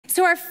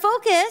So our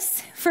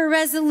focus for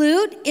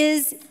Resolute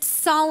is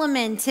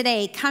Solomon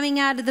today, coming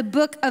out of the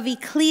book of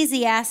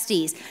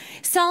Ecclesiastes.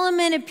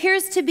 Solomon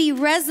appears to be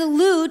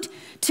resolute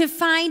to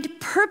find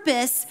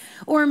purpose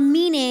or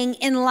meaning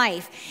in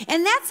life.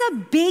 And that's a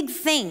big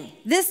thing.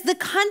 The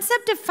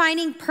concept of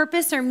finding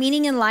purpose or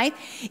meaning in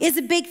life is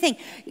a big thing.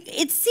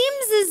 It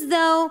seems as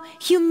though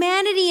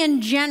humanity in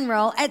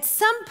general, at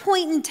some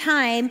point in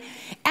time,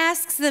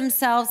 asks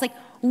themselves, like,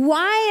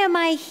 why am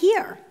I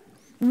here?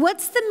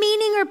 What's the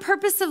meaning or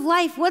purpose of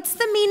life? What's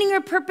the meaning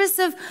or purpose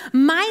of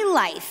my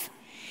life?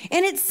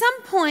 And at some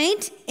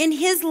point in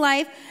his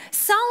life,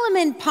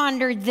 Solomon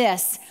pondered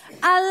this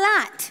a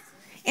lot.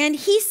 And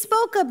he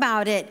spoke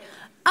about it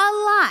a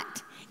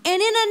lot.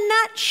 And in a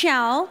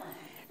nutshell,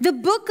 the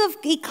book of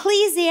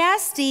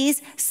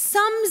Ecclesiastes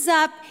sums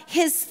up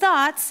his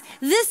thoughts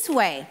this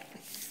way.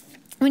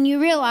 When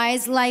you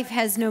realize life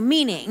has no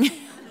meaning.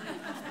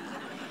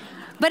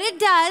 But it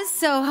does,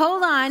 so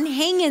hold on,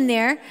 hang in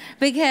there,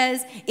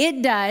 because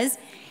it does.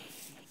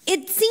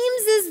 It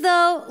seems as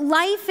though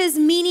life is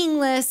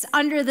meaningless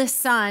under the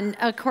sun,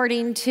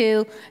 according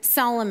to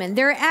Solomon.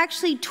 There are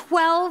actually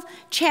 12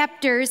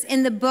 chapters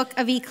in the book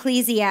of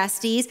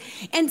Ecclesiastes,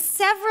 and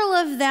several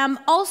of them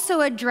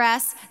also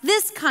address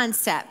this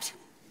concept.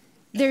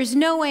 There's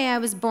no way I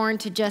was born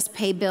to just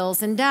pay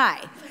bills and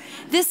die.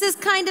 This is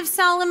kind of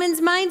Solomon's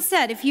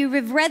mindset. If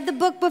you've read the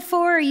book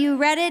before or you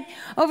read it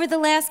over the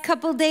last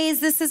couple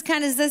days, is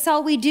this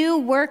all we do,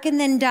 work and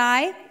then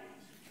die?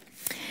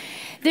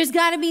 There's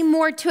got to be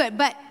more to it,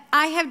 but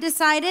I have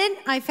decided,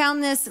 I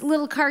found this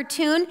little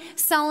cartoon,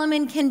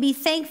 Solomon can be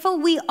thankful,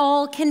 we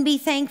all can be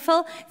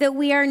thankful that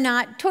we are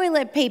not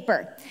toilet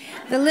paper.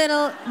 The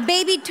little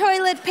baby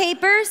toilet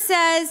paper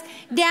says,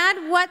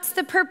 Dad, what's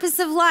the purpose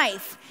of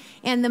life?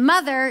 And the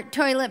mother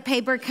toilet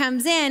paper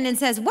comes in and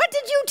says, what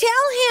did you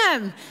tell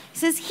him? He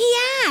says, he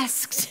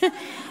asked.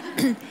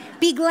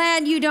 Be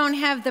glad you don't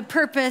have the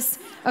purpose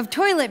of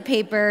toilet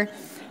paper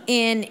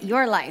in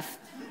your life.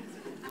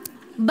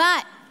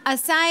 But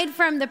aside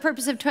from the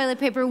purpose of toilet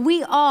paper,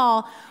 we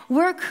all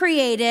were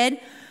created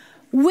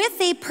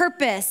with a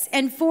purpose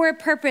and for a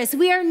purpose.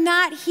 We are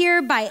not here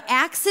by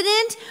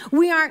accident.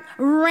 We aren't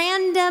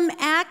random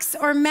acts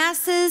or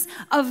masses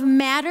of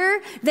matter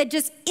that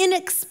just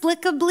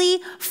inexplicably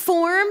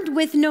formed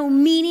with no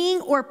meaning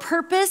or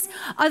purpose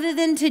other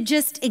than to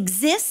just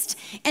exist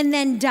and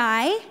then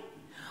die.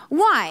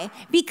 Why?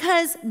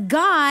 Because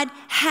God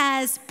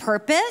has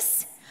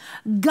purpose.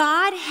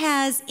 God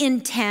has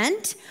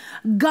intent.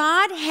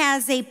 God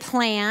has a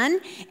plan.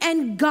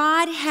 And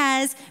God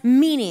has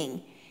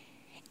meaning.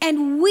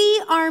 And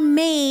we are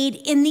made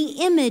in the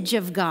image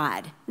of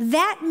God.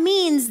 That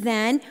means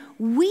then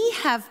we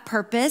have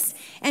purpose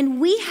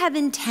and we have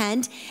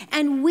intent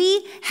and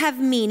we have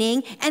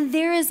meaning, and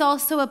there is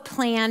also a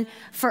plan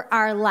for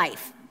our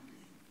life.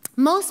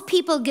 Most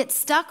people get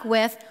stuck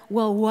with,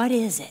 well, what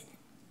is it?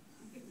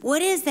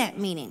 What is that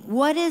meaning?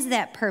 What is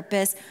that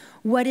purpose?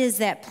 What is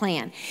that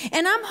plan?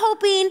 And I'm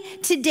hoping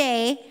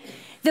today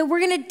that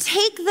we're going to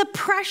take the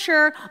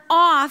pressure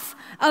off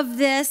of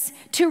this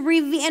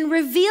and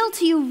reveal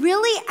to you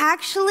really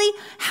actually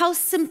how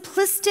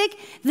simplistic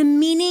the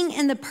meaning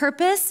and the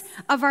purpose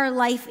of our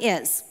life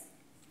is.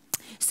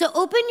 So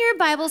open your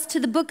Bibles to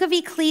the book of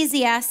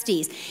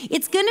Ecclesiastes.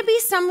 It's going to be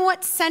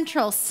somewhat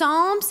central.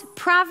 Psalms,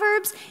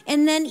 Proverbs,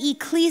 and then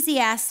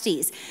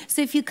Ecclesiastes.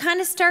 So if you kind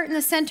of start in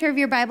the center of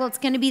your Bible, it's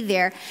going to be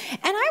there.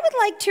 And I would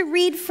like to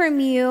read from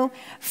you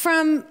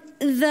from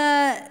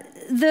the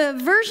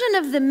version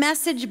of the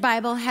Message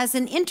Bible has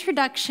an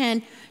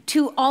introduction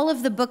to all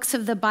of the books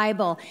of the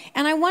Bible.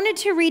 And I wanted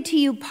to read to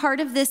you part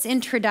of this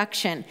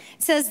introduction.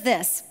 It says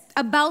this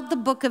about the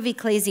book of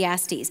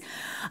Ecclesiastes.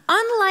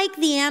 Unlike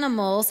the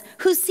animals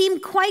who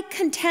seem quite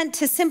content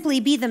to simply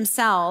be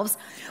themselves,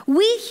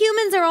 we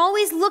humans are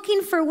always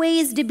looking for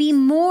ways to be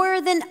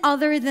more than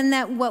other than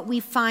that what we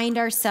find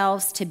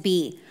ourselves to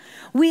be.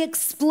 We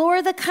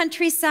explore the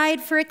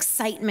countryside for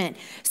excitement,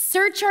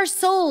 search our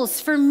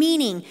souls for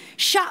meaning,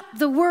 shop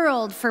the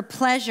world for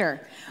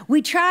pleasure.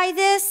 We try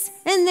this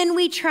and then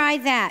we try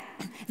that.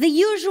 The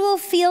usual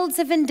fields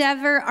of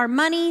endeavor are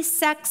money,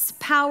 sex,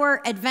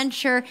 power,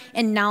 adventure,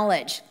 and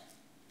knowledge.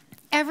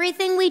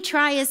 Everything we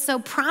try is so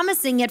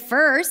promising at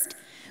first,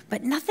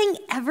 but nothing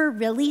ever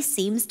really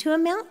seems to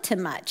amount to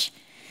much.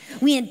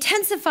 We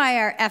intensify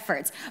our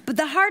efforts, but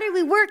the harder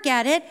we work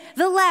at it,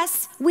 the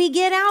less we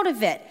get out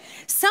of it.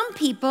 Some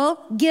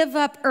people give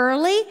up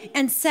early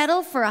and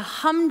settle for a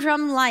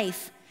humdrum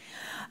life.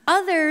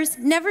 Others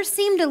never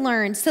seem to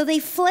learn, so they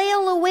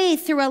flail away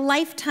through a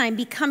lifetime,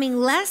 becoming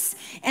less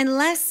and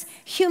less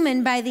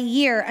human by the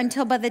year,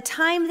 until by the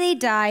time they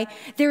die,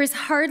 there is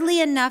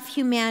hardly enough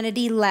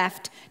humanity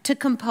left to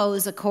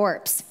compose a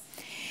corpse.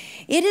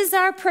 It is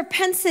our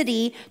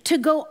propensity to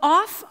go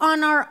off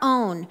on our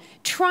own,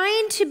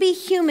 trying to be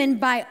human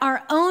by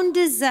our own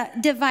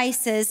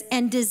devices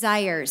and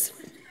desires.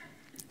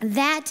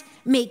 That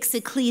makes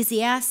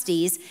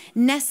Ecclesiastes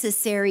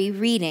necessary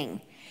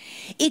reading.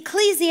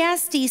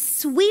 Ecclesiastes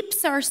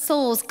sweeps our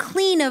souls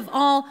clean of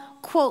all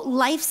quote,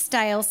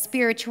 lifestyle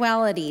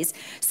spiritualities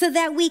so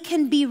that we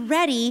can be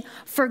ready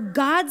for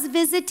God's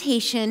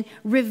visitation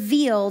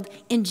revealed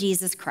in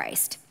Jesus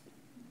Christ.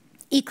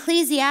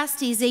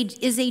 Ecclesiastes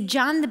is a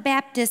John the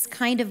Baptist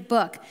kind of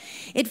book.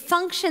 It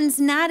functions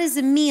not as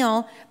a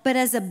meal, but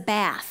as a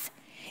bath.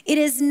 It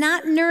is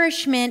not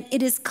nourishment,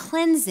 it is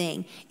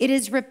cleansing. It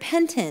is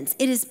repentance,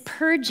 it is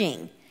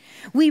purging.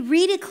 We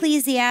read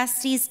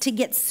Ecclesiastes to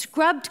get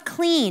scrubbed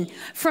clean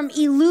from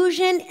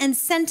illusion and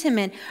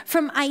sentiment,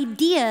 from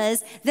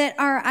ideas that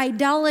are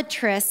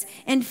idolatrous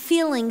and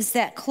feelings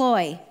that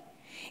cloy.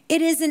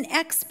 It is an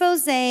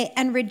expose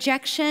and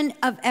rejection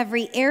of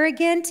every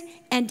arrogant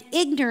and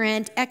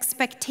ignorant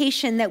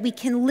expectation that we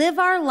can live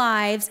our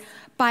lives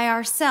by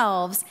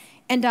ourselves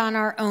and on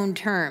our own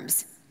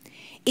terms.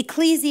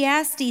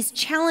 Ecclesiastes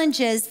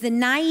challenges the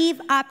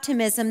naive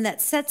optimism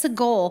that sets a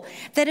goal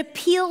that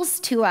appeals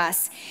to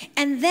us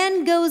and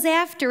then goes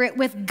after it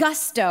with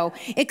gusto,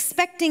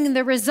 expecting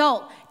the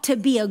result to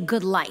be a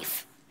good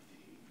life.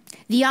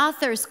 The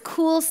author's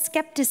cool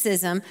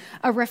skepticism,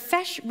 a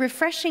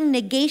refreshing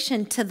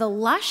negation to the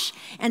lush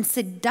and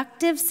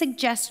seductive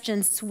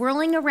suggestions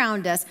swirling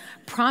around us,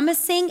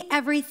 promising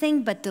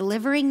everything but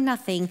delivering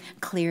nothing,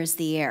 clears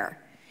the air.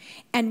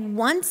 And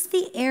once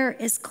the air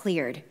is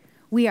cleared,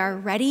 we are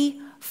ready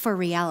for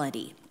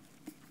reality,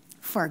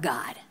 for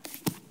God.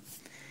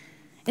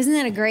 Isn't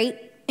that a great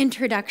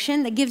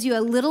introduction that gives you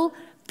a little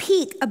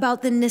peek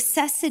about the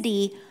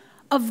necessity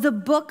of the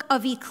book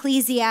of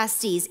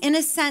Ecclesiastes, in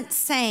a sense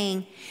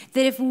saying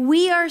that if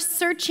we are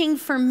searching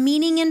for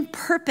meaning and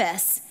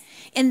purpose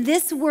in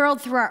this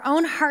world through our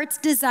own heart's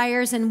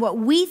desires and what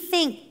we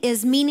think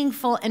is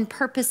meaningful and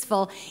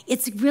purposeful,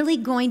 it's really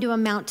going to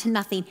amount to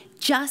nothing,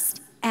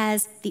 just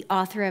as the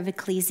author of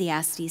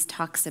Ecclesiastes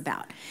talks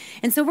about.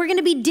 And so we're going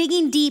to be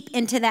digging deep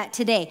into that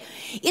today.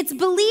 It's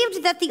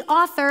believed that the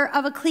author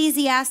of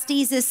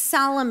Ecclesiastes is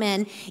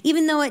Solomon,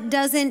 even though it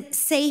doesn't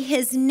say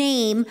his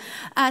name.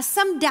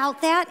 Some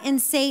doubt that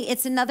and say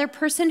it's another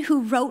person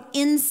who wrote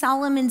in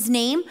Solomon's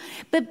name.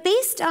 But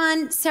based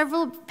on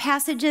several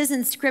passages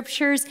and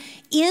scriptures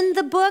in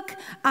the book,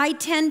 I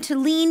tend to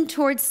lean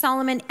towards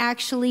Solomon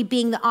actually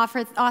being the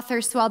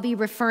author, so I'll be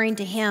referring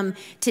to him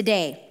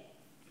today.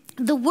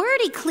 The word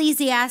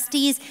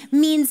Ecclesiastes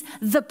means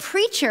the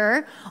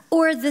preacher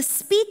or the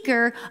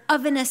speaker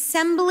of an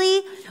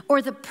assembly,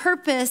 or the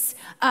purpose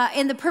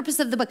and the purpose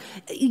of the book.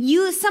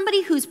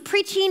 Somebody who's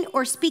preaching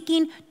or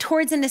speaking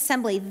towards an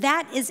assembly.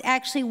 That is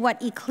actually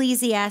what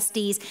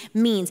Ecclesiastes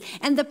means.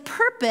 And the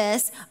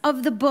purpose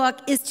of the book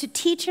is to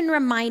teach and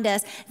remind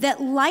us that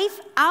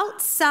life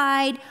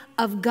outside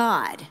of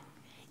God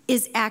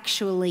is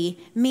actually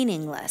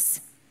meaningless.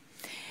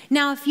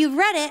 Now, if you've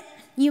read it,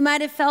 you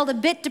might have felt a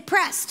bit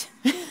depressed.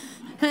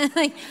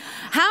 Like,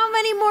 how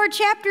many more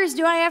chapters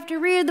do I have to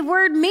read the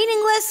word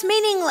meaningless?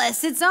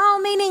 Meaningless. It's all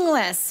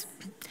meaningless.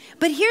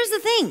 But here's the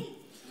thing.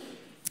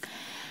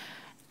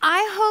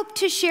 I hope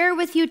to share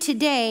with you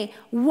today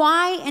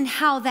why and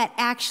how that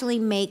actually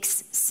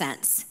makes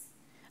sense.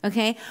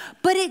 Okay?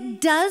 But it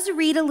does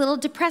read a little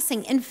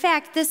depressing. In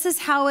fact, this is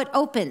how it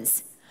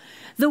opens.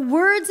 The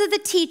words of the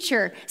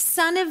teacher,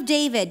 son of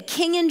David,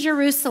 king in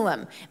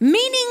Jerusalem.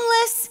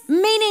 Meaningless,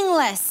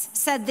 meaningless,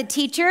 said the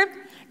teacher.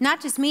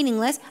 Not just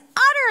meaningless,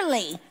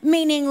 utterly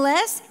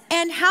meaningless.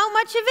 And how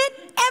much of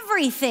it?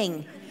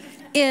 Everything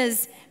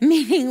is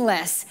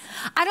meaningless.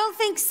 I don't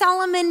think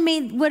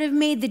Solomon would have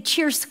made the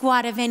cheer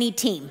squad of any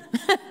team.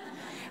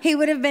 He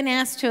would have been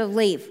asked to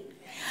leave.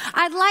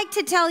 I'd like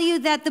to tell you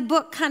that the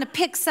book kind of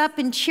picks up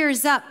and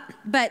cheers up,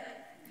 but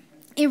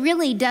it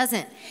really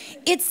doesn't.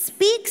 It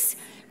speaks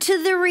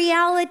to the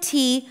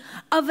reality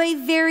of a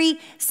very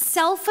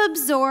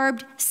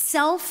self-absorbed,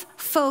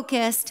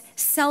 self-focused,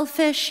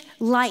 selfish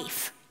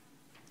life.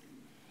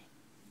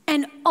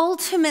 And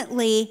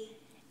ultimately,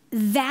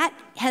 that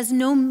has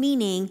no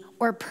meaning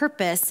or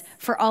purpose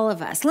for all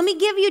of us. Let me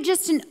give you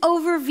just an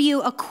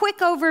overview, a quick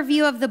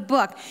overview of the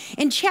book.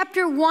 In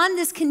chapter 1,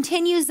 this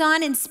continues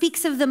on and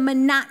speaks of the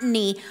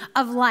monotony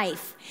of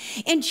life.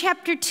 In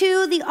chapter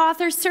 2, the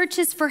author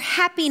searches for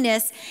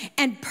happiness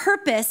and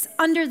purpose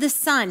under the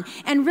sun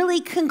and really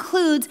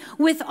concludes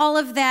with all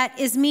of that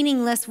is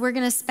meaningless. We're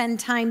going to spend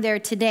time there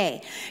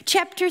today.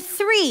 Chapter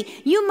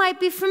 3, you might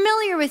be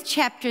familiar with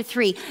chapter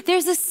 3.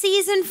 There's a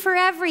season for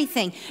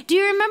everything. Do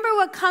you remember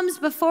what comes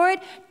before it?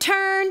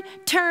 Turn,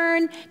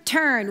 turn,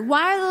 turn.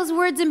 Why are those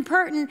words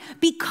important?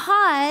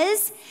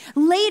 Because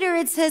later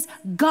it says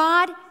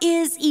God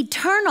is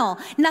eternal.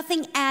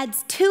 Nothing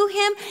adds to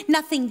him.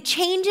 Nothing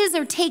changes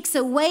or takes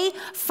away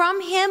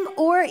from him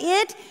or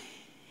it.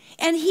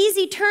 And he's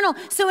eternal.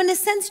 So in a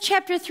sense,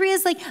 chapter 3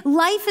 is like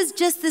life is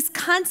just this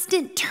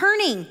constant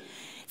turning.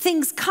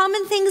 Things come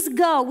and things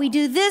go. We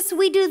do this,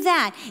 we do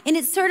that. And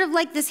it's sort of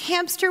like this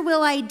hamster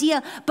wheel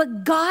idea.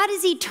 But God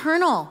is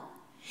eternal.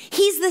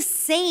 He's the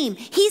same.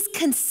 He's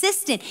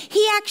consistent.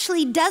 He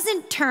actually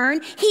doesn't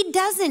turn. He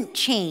doesn't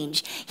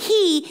change.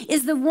 He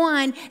is the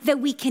one that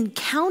we can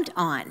count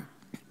on.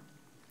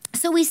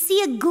 So we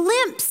see a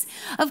glimpse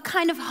of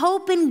kind of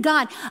hope in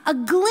God, a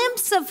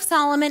glimpse of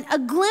Solomon, a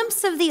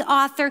glimpse of the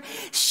author,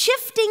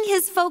 shifting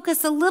his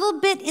focus a little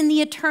bit in the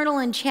eternal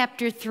in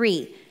chapter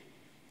 3.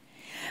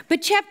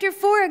 But chapter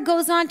 4, it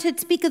goes on to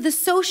speak of the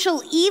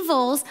social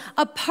evils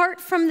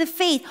apart from the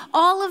faith.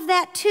 All of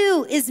that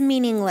too is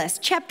meaningless.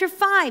 Chapter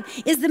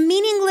 5 is the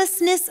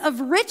meaninglessness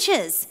of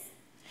riches.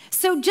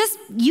 So just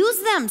use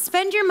them.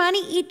 Spend your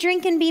money, eat,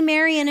 drink, and be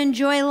merry and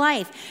enjoy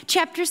life.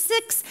 Chapter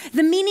 6,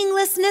 the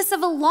meaninglessness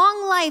of a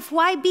long life.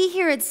 Why be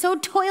here? It's so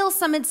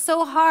toilsome. It's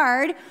so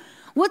hard.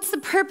 What's the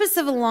purpose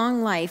of a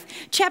long life?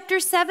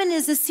 Chapter 7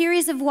 is a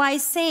series of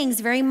wise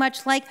sayings, very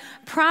much like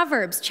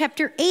Proverbs.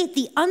 Chapter 8,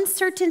 the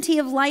uncertainty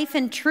of life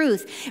and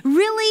truth.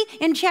 Really,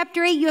 in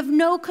chapter 8, you have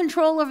no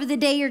control over the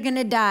day you're going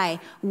to die.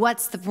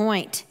 What's the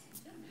point?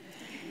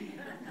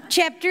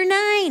 Chapter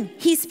 9,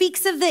 he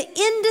speaks of the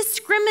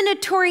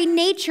indiscriminatory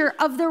nature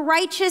of the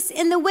righteous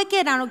and the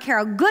wicked. I don't care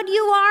how good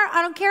you are.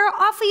 I don't care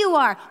how awful you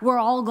are. We're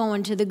all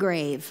going to the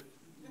grave.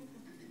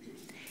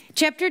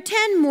 Chapter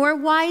 10, more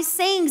wise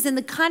sayings and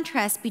the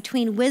contrast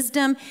between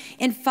wisdom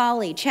and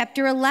folly.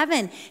 Chapter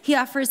 11, he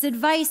offers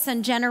advice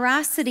on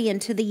generosity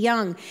and to the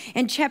young.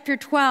 And chapter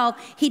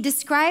 12, he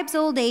describes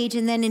old age,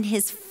 and then in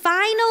his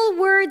final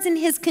words in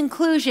his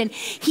conclusion,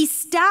 he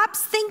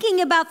stops thinking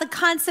about the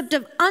concept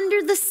of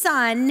under the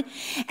sun,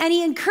 and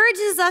he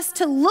encourages us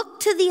to look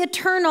to the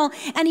eternal,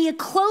 and he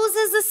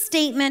closes a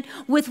statement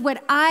with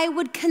what I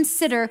would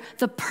consider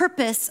the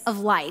purpose of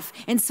life.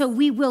 And so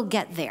we will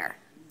get there.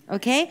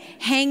 Okay?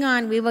 Hang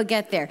on, we will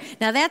get there.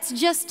 Now that's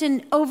just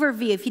an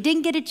overview. If you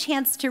didn't get a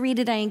chance to read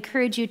it, I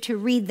encourage you to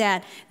read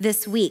that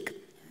this week.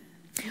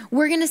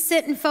 We're going to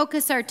sit and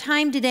focus our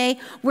time today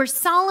where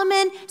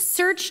Solomon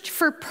searched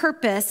for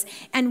purpose,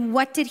 and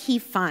what did he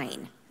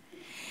find?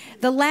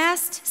 The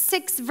last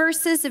 6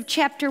 verses of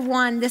chapter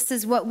 1, this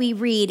is what we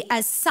read.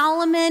 As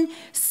Solomon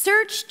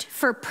searched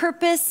for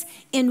purpose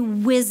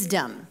in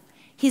wisdom.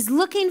 He's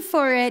looking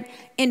for it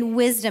in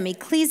wisdom.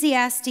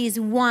 Ecclesiastes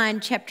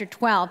 1, chapter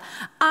 12.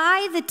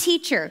 I, the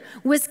teacher,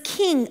 was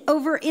king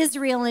over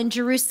Israel and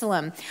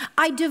Jerusalem.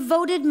 I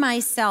devoted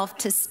myself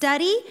to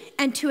study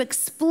and to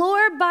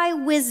explore by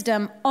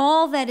wisdom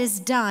all that is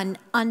done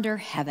under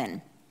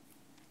heaven.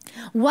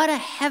 What a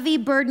heavy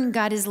burden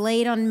God has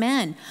laid on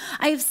men.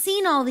 I have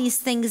seen all these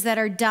things that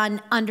are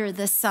done under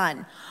the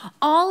sun.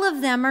 All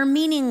of them are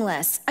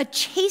meaningless, a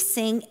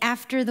chasing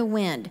after the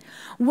wind.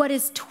 What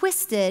is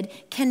twisted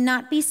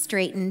cannot be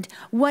straightened.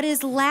 What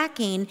is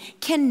lacking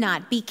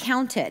cannot be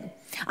counted.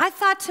 I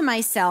thought to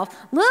myself,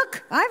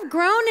 look, I've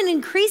grown and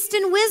increased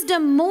in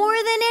wisdom more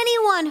than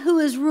anyone who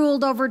has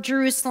ruled over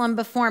Jerusalem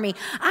before me.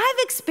 I've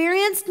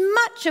experienced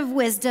much of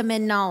wisdom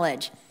and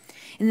knowledge.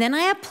 And then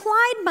I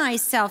applied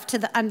myself to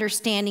the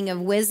understanding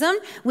of wisdom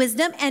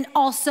and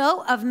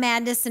also of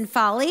madness and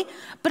folly.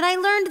 But I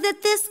learned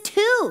that this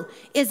too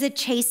is a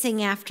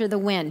chasing after the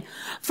wind.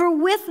 For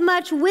with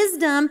much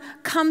wisdom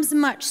comes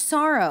much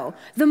sorrow.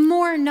 The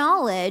more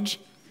knowledge,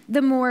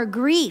 the more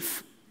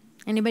grief.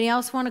 Anybody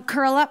else want to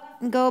curl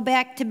up and go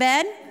back to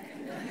bed?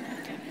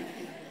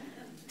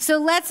 So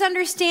let's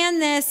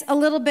understand this a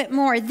little bit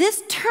more.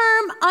 This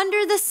term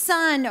under the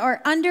sun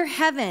or under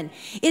heaven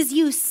is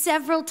used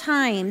several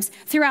times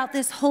throughout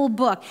this whole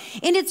book.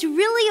 And it's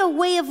really a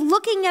way of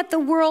looking at the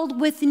world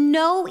with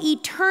no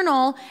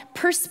eternal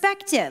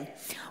perspective.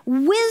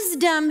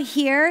 Wisdom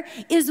here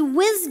is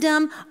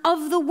wisdom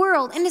of the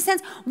world. In a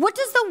sense, what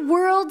does the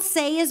world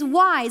say is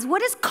wise?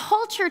 What is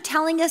culture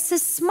telling us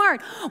is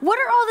smart? What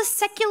are all the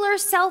secular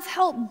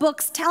self-help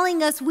books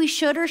telling us we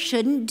should or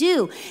shouldn't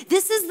do?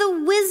 This is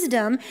the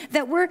wisdom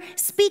that we're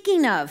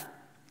speaking of.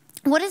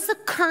 What is the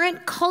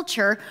current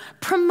culture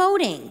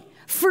promoting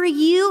for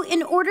you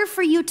in order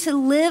for you to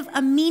live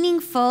a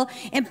meaningful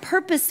and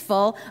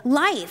purposeful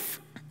life?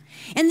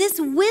 And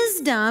this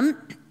wisdom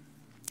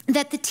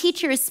that the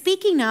teacher is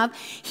speaking of,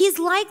 he's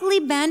likely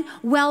been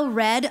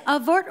well-read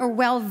of it or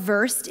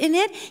well-versed in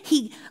it.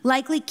 He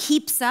likely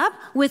keeps up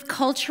with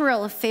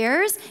cultural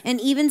affairs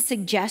and even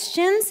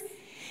suggestions.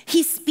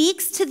 He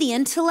speaks to the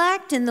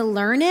intellect and the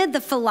learned, the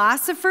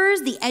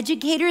philosophers, the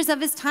educators of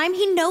his time.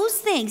 He knows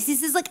things. He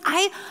says, like,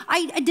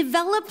 I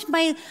developed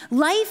my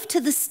life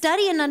to the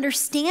study and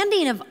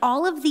understanding of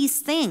all of these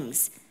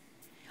things.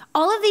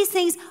 All of these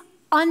things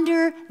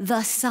under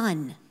the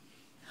sun.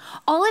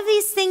 All of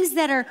these things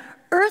that are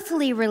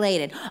earthly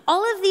related.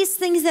 All of these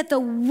things that the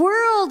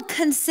world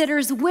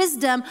considers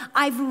wisdom,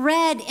 I've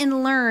read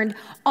and learned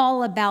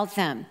all about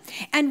them.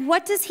 And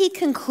what does he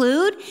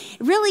conclude?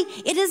 Really,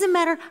 it doesn't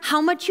matter how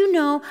much you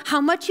know,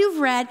 how much you've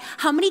read,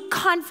 how many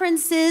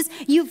conferences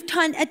you've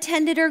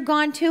attended or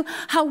gone to,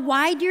 how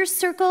wide your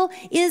circle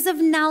is of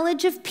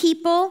knowledge of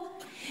people.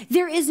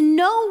 There is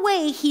no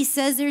way, he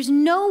says, there's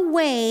no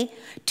way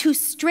to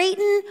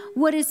straighten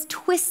what is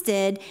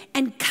twisted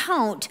and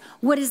count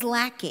what is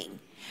lacking.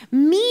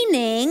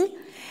 Meaning,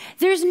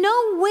 there's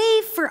no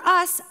way for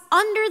us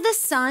under the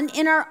sun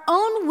in our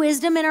own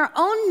wisdom, in our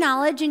own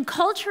knowledge, and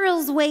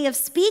cultural's way of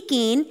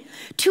speaking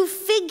to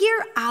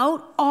figure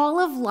out all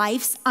of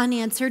life's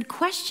unanswered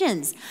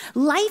questions.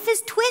 Life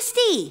is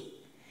twisty.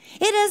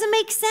 It doesn't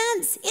make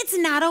sense. It's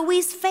not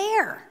always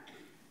fair.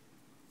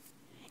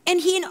 And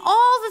he, in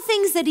all the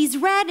things that he's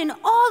read and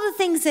all the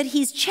things that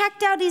he's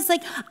checked out, he's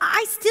like,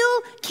 I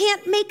still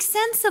can't make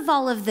sense of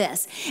all of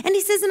this. And he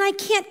says, and I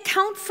can't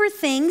count for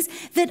things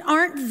that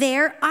aren't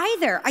there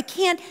either. I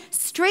can't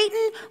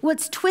straighten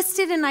what's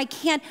twisted, and I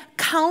can't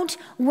count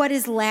what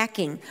is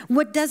lacking,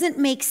 what doesn't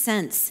make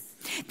sense.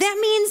 That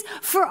means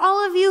for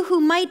all of you who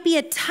might be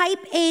a type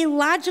A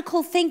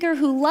logical thinker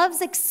who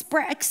loves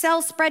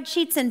Excel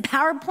spreadsheets and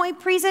PowerPoint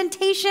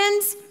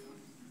presentations,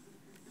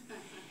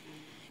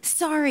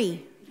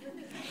 sorry.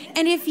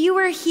 And if you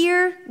were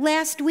here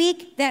last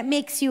week, that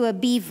makes you a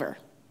beaver,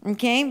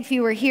 okay? If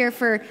you were here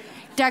for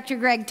Dr.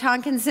 Greg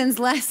Tonkinson's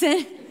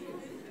lesson,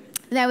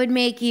 that would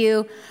make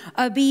you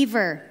a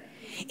beaver.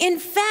 In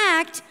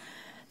fact,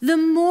 the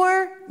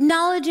more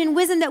knowledge and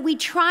wisdom that we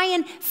try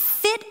and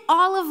fit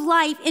all of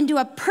life into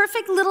a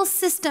perfect little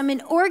system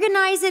and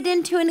organize it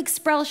into an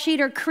Excel sheet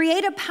or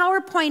create a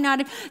PowerPoint out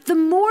of it, the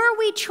more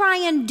we try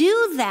and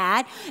do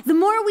that, the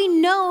more we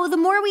know, the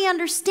more we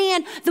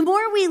understand, the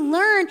more we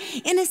learn.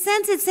 In a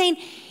sense, it's saying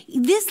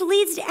this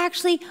leads to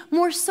actually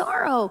more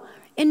sorrow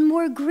and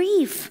more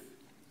grief.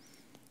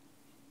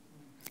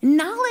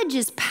 Knowledge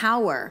is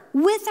power,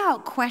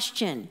 without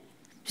question.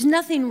 There's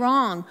nothing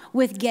wrong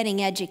with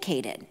getting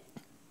educated.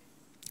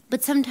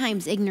 But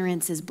sometimes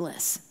ignorance is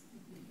bliss.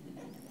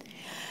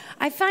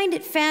 I find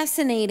it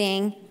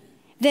fascinating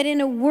that in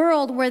a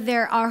world where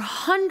there are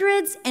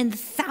hundreds and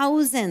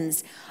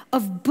thousands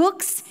of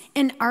books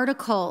and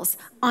articles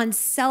on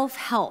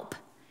self-help,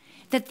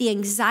 that the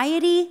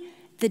anxiety,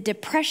 the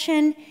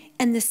depression,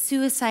 and the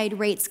suicide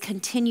rates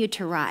continue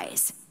to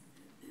rise.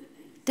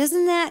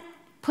 Doesn't that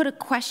put a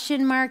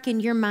question mark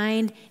in your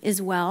mind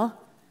as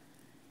well?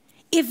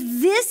 If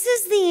this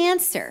is the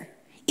answer,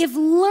 if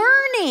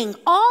learning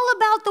all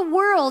about the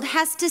world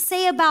has to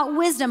say about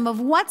wisdom of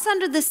what's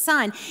under the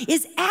sun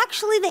is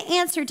actually the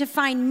answer to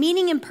find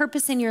meaning and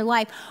purpose in your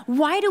life,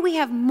 why do we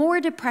have more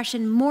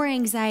depression, more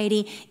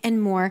anxiety,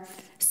 and more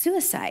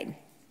suicide?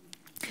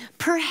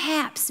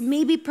 Perhaps,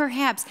 maybe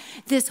perhaps,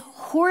 this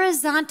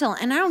horizontal,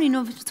 and I don't even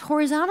know if it's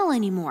horizontal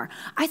anymore.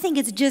 I think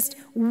it's just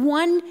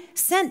one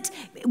cent.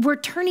 We're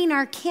turning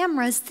our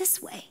cameras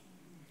this way.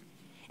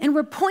 And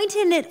we're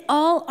pointing it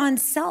all on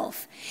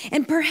self.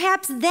 And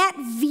perhaps that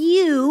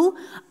view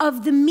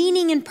of the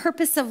meaning and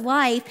purpose of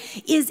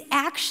life is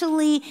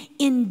actually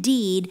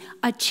indeed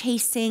a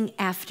chasing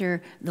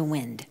after the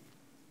wind.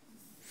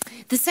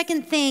 The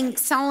second thing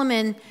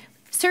Solomon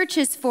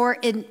searches for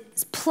is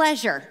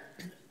pleasure.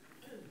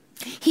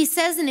 He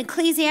says in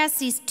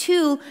Ecclesiastes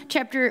 2,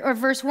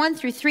 verse 1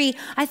 through 3,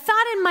 I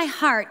thought in my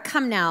heart,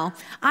 come now,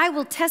 I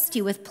will test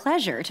you with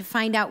pleasure to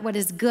find out what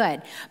is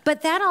good.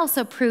 But that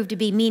also proved to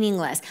be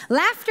meaningless.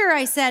 Laughter,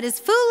 I said, is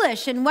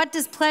foolish, and what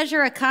does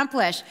pleasure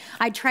accomplish?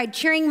 I tried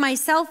cheering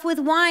myself with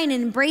wine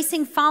and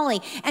embracing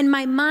folly, and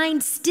my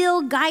mind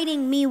still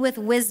guiding me with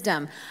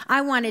wisdom.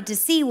 I wanted to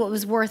see what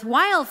was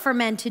worthwhile for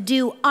men to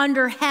do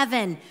under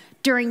heaven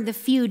during the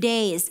few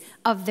days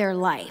of their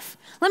life.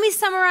 Let me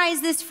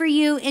summarize this for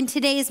you in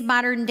today's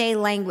modern day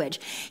language.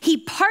 He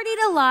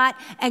partied a lot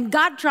and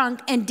got drunk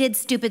and did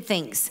stupid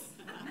things.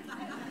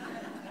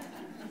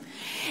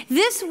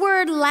 This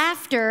word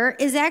laughter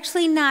is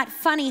actually not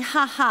funny,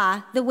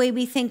 ha-ha, the way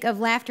we think of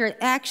laughter. It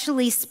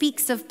actually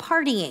speaks of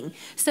partying.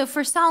 So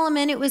for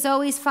Solomon, it was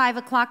always 5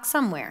 o'clock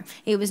somewhere.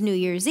 It was New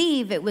Year's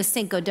Eve. It was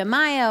Cinco de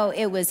Mayo.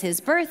 It was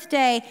his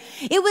birthday.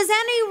 It was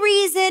any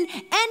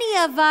reason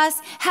any of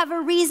us have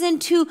a reason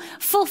to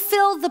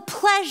fulfill the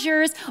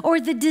pleasures or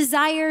the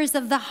desires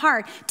of the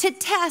heart, to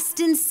test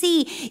and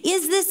see,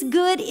 is this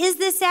good? Is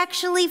this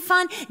actually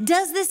fun?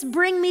 Does this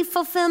bring me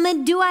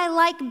fulfillment? Do I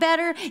like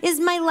better?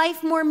 Is my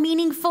life more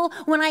meaningful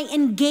when I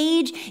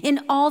engage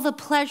in all the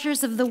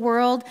pleasures of the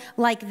world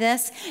like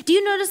this? Do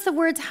you notice the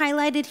words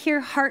highlighted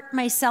here, heart,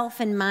 myself,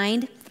 and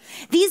mind?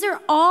 These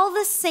are all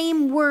the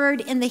same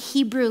word in the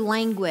Hebrew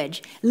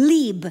language,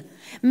 lib,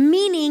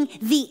 meaning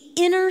the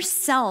inner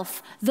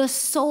self, the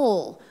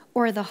soul,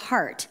 or the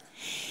heart.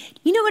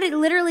 You know what it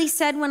literally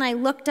said when I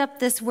looked up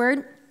this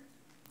word?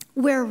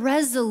 Where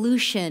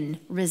resolution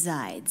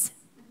resides,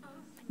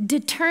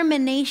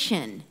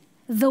 determination,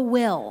 the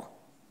will.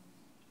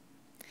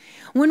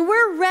 When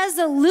we're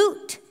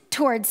resolute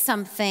towards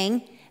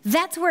something,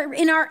 that's where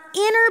in our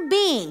inner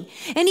being.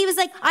 And he was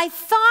like, I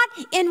thought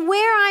in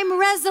where I'm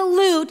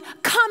resolute,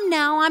 come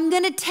now, I'm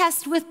going to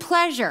test with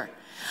pleasure.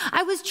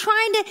 I was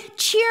trying to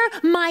cheer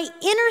my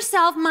inner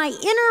self, my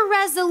inner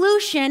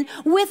resolution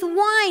with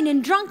wine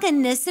and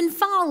drunkenness and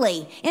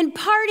folly and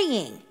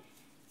partying.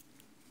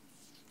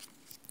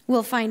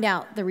 We'll find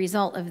out the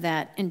result of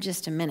that in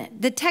just a minute.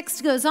 The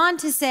text goes on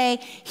to say,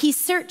 he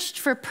searched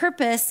for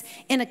purpose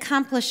in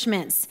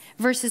accomplishments.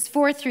 Verses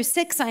 4 through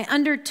 6, I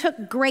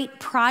undertook great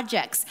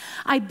projects.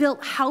 I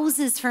built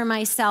houses for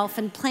myself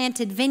and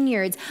planted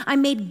vineyards. I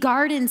made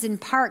gardens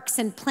and parks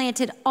and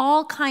planted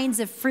all kinds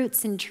of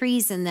fruits and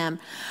trees in them.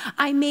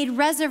 I made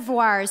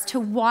reservoirs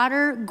to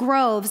water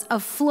groves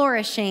of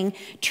flourishing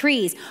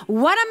trees.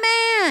 What a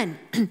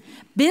man!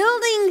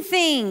 building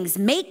things,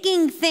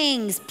 making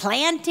things,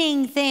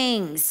 planting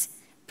things.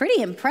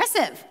 Pretty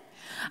impressive.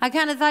 I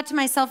kind of thought to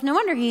myself, no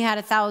wonder he had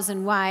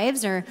 1,000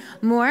 wives or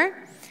more.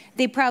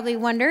 They probably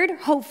wondered.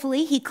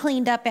 Hopefully he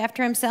cleaned up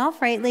after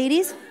himself, right,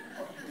 ladies?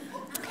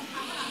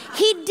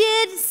 He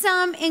did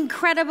some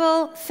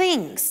incredible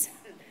things.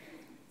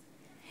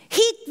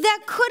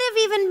 That could have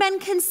even been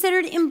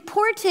considered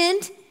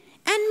important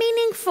and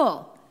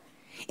meaningful.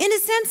 In a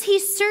sense, he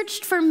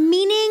searched for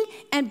meaning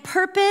and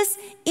purpose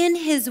in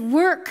his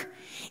work,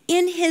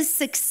 in his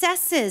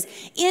successes,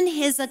 in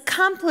his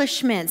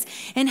accomplishments.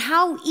 And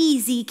how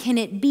easy can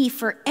it be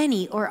for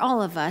any or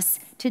all of us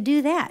to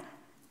do that?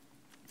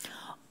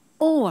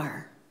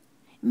 Or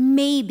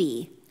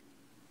maybe,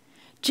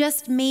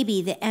 just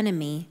maybe, the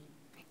enemy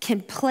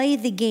can play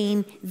the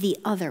game the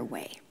other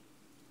way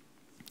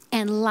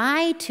and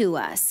lie to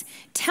us,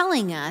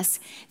 telling us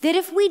that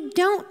if we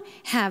don't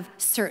have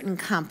certain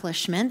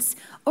accomplishments,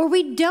 or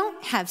we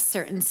don't have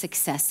certain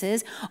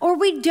successes, or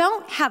we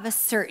don't have a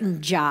certain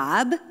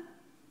job,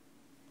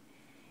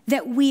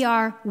 that we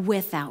are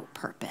without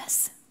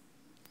purpose.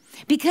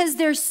 Because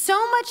there's so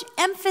much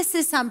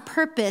emphasis on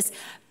purpose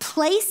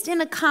placed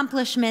in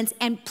accomplishments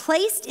and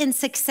placed in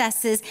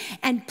successes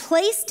and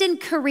placed in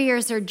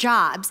careers or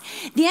jobs.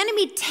 The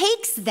enemy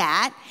takes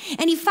that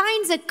and he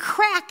finds a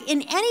crack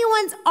in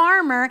anyone's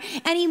armor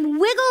and he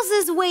wiggles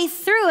his way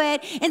through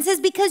it and says,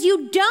 because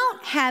you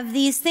don't have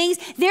these things,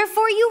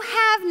 therefore you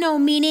have no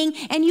meaning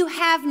and you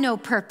have no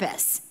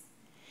purpose.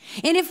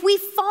 And if we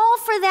fall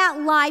for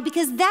that lie,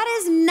 because that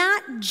is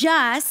not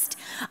just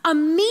a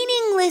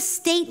meaningless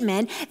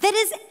statement, that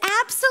is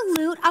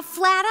absolute, a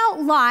flat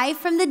out lie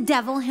from the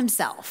devil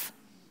himself.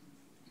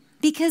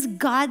 Because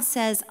God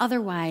says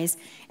otherwise,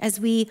 as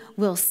we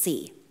will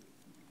see.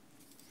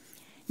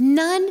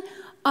 None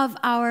of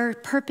our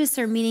purpose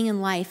or meaning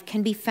in life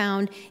can be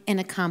found in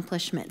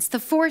accomplishments. The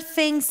fourth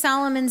thing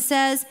Solomon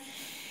says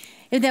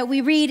that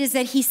we read is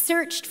that he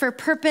searched for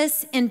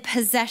purpose in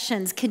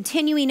possessions.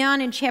 Continuing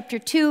on in chapter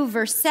 2,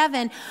 verse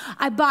 7,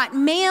 I bought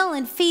male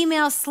and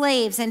female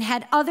slaves and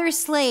had other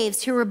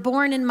slaves who were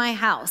born in my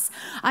house.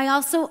 I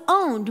also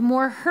owned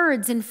more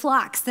herds and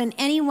flocks than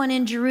anyone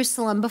in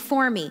Jerusalem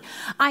before me.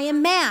 I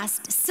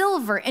amassed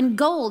silver and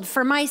gold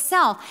for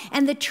myself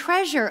and the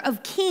treasure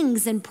of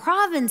kings and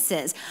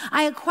provinces.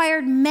 I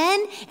acquired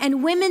men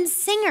and women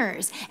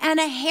singers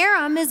and a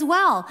harem as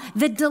well,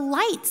 the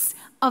delights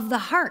of the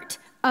heart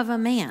of a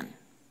man.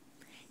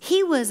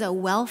 He was a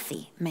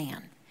wealthy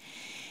man.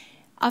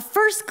 A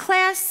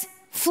first-class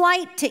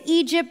flight to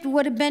Egypt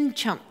would have been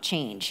chump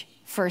change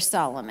for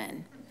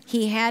Solomon.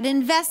 He had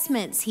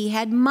investments, he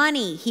had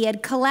money, he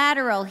had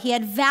collateral, he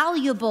had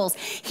valuables,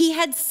 he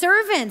had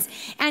servants,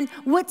 and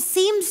what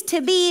seems to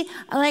be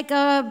like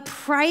a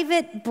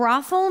private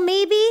brothel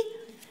maybe.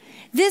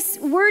 This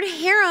word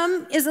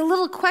harem is a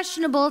little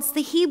questionable. It's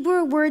the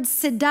Hebrew word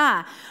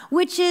sedah,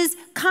 which is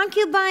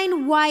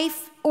concubine,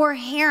 wife, or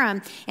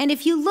harem. And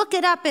if you look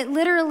it up, it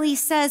literally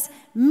says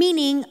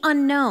meaning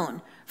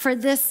unknown for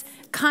this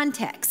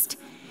context.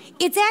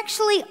 It's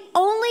actually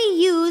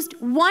only used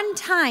one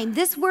time.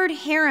 This word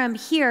harem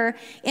here,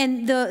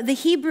 and the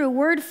Hebrew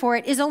word for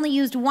it, is only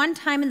used one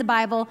time in the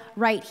Bible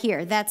right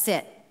here. That's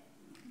it.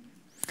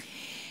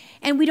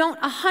 And we don't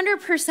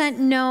 100%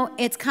 know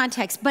its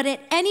context. But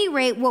at any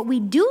rate, what we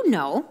do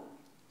know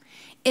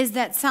is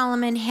that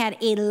Solomon had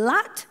a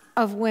lot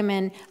of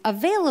women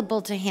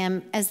available to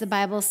him, as the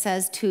Bible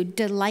says, to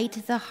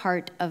delight the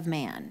heart of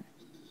man.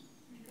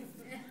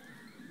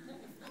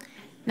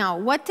 Now,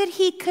 what did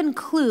he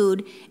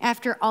conclude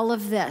after all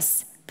of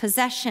this?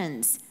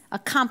 Possessions,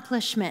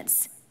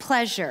 accomplishments,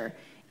 pleasure,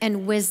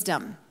 and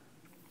wisdom.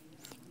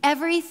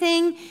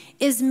 Everything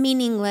is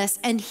meaningless,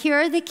 and here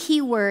are the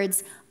key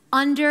words: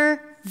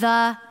 under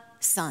the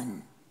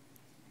sun.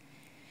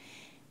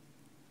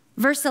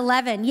 Verse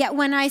 11, yet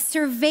when I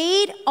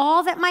surveyed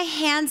all that my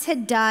hands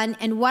had done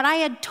and what I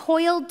had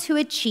toiled to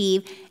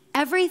achieve,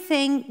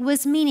 everything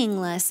was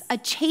meaningless, a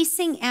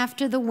chasing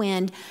after the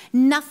wind.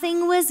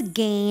 Nothing was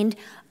gained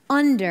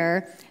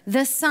under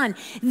the sun.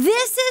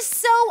 This is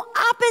so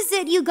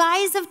opposite, you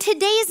guys, of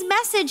today's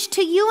message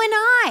to you and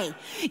I.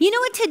 You know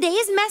what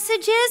today's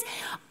message is?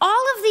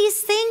 All of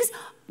these things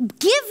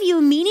give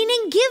you meaning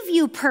and give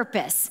you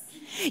purpose.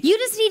 You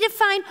just need to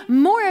find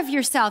more of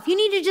yourself. You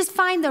need to just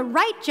find the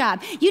right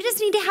job. You just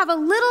need to have a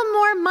little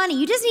more money.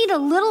 You just need a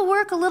little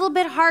work a little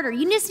bit harder.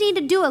 You just need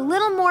to do a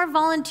little more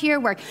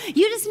volunteer work.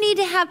 You just need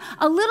to have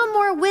a little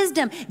more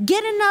wisdom.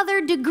 Get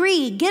another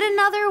degree. Get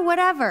another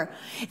whatever.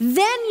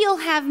 Then you'll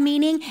have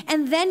meaning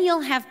and then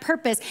you'll have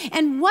purpose.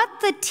 And what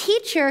the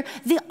teacher,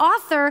 the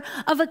author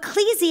of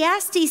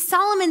Ecclesiastes,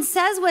 Solomon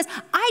says was,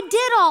 I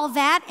did all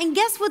that, and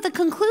guess what the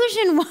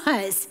conclusion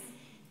was?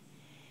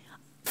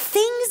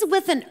 Things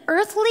with an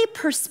earthly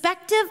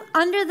perspective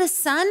under the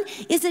sun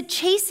is a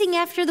chasing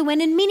after the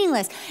wind and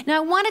meaningless. Now, I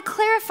want to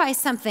clarify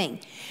something.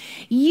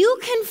 You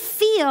can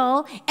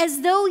feel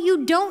as though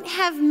you don't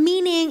have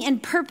meaning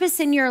and purpose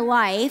in your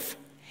life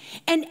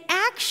and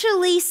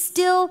actually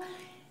still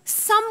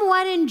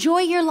somewhat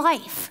enjoy your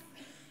life.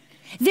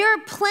 There are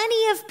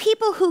plenty of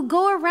people who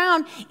go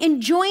around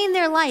enjoying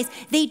their lives.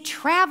 They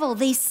travel,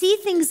 they see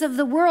things of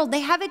the world,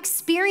 they have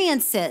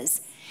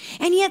experiences.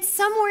 And yet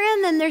somewhere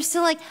in them, they're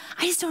still like,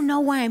 I just don't know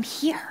why I'm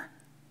here.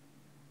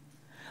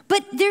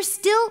 But they're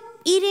still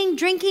eating,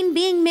 drinking,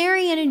 being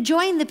merry, and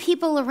enjoying the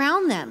people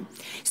around them.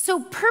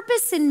 So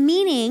purpose and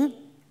meaning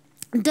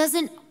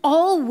doesn't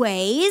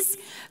always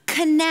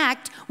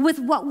connect with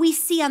what we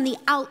see on the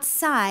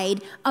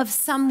outside of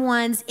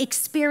someone's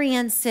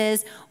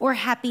experiences or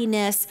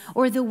happiness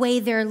or the way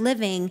they're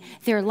living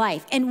their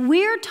life. And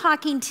we're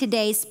talking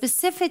today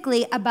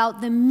specifically about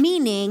the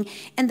meaning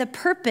and the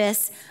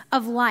purpose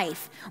of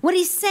life. What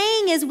he's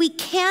saying is we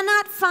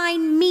cannot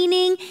find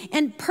meaning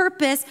and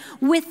purpose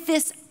with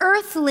this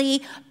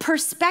earthly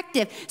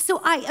perspective. So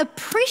I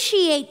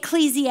appreciate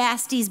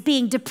Ecclesiastes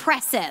being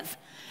depressive.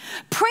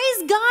 Praise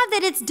God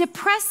that it's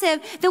depressive,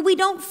 that we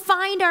don't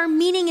find our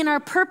meaning and our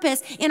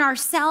purpose in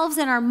ourselves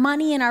and our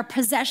money and our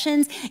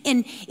possessions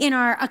and in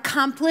our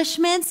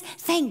accomplishments.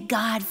 Thank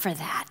God for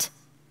that.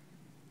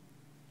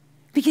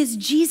 Because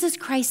Jesus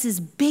Christ is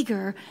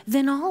bigger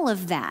than all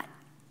of that.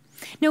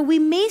 Now, we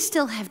may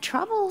still have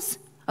troubles,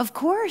 of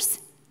course.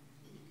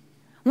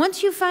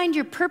 Once you find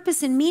your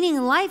purpose and meaning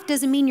in life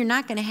doesn't mean you're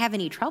not going to have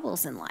any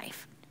troubles in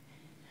life.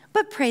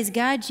 But praise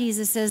God,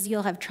 Jesus says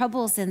you'll have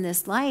troubles in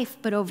this life,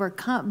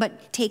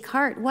 but take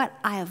heart, what?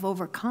 I have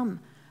overcome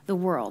the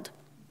world.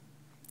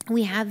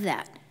 We have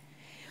that.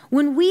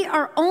 When we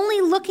are only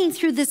looking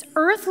through this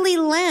earthly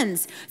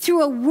lens,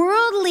 through a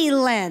worldly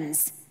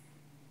lens,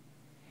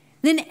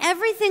 then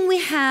everything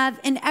we have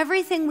and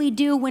everything we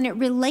do when it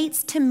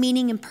relates to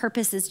meaning and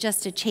purpose is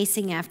just a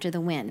chasing after the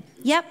wind.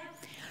 Yep.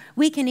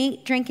 We can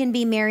eat, drink, and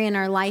be merry in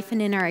our life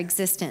and in our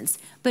existence.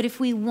 But if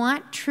we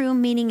want true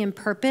meaning and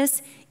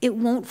purpose, it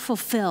won't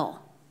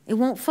fulfill. It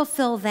won't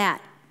fulfill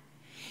that.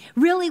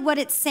 Really what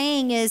it's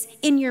saying is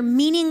in your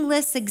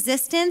meaningless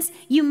existence,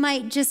 you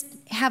might just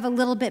have a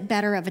little bit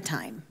better of a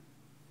time.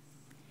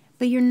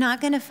 But you're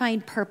not going to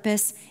find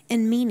purpose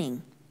and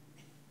meaning.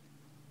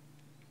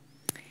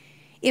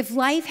 If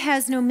life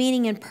has no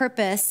meaning and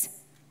purpose,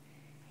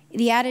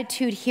 the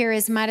attitude here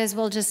is might as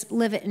well just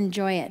live it and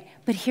enjoy it.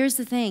 But here's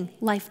the thing,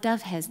 life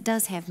does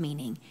have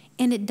meaning,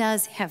 and it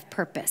does have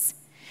purpose.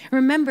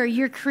 Remember,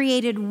 you're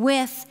created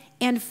with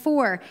and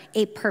for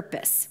a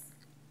purpose.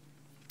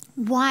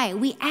 Why?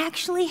 We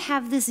actually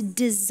have this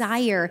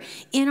desire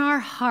in our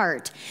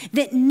heart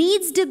that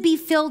needs to be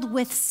filled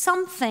with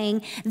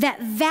something that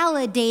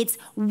validates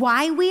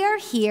why we are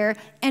here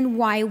and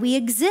why we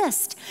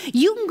exist.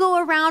 You can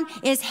go around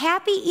as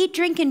happy, eat,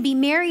 drink, and be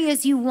merry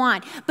as you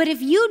want, but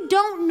if you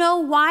don't know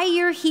why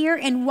you're here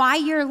and why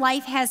your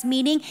life has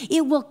meaning,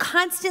 it will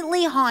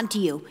constantly haunt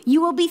you.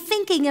 You will be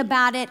thinking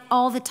about it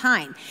all the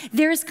time.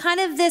 There's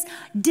kind of this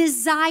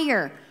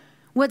desire,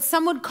 what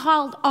some would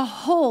call a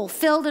hole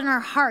filled in our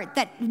heart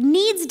that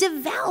needs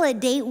to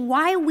validate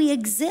why we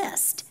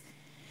exist.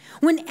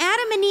 When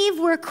Adam and Eve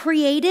were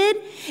created,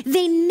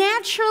 they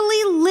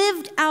naturally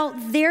lived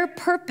out their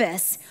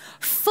purpose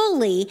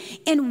fully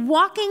in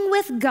walking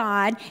with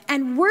God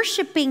and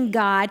worshiping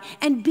God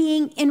and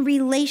being in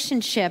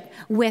relationship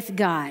with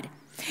God.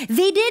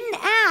 They didn't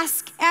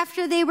ask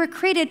after they were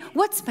created,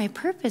 what's my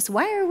purpose?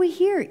 Why are we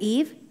here,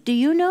 Eve? Do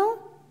you know?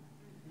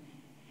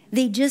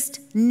 They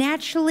just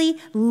naturally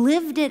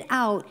lived it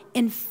out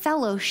in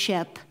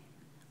fellowship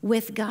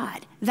with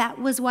God. That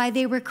was why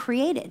they were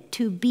created,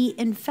 to be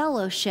in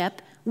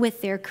fellowship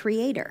with their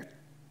Creator.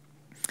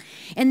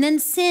 And then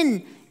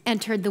sin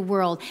entered the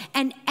world.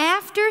 And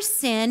after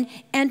sin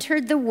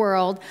entered the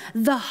world,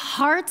 the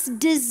heart's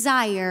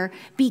desire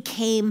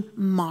became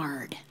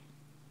marred.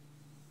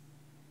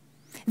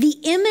 The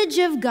image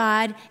of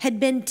God had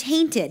been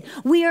tainted.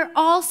 We are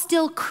all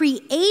still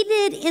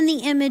created in the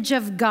image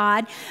of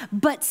God,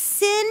 but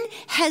sin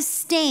has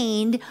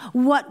stained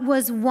what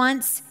was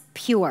once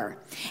pure.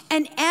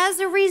 And as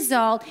a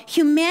result,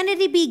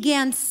 humanity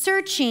began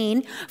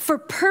searching for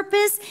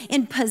purpose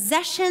in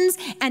possessions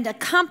and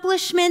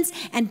accomplishments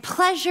and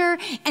pleasure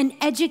and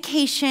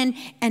education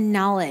and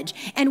knowledge.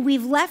 And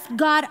we've left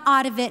God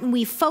out of it, and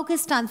we've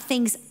focused on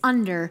things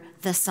under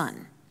the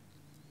sun.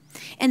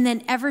 And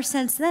then ever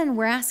since then,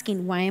 we're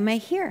asking, why am I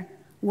here?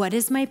 What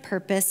is my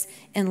purpose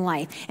in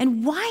life?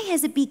 And why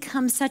has it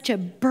become such a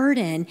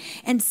burden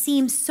and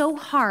seems so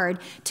hard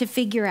to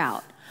figure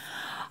out?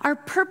 Our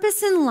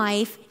purpose in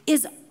life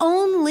is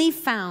only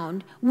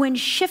found when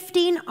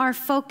shifting our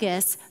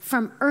focus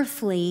from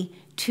earthly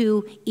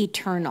to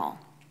eternal.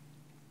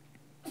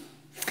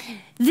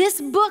 This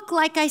book,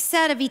 like I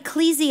said, of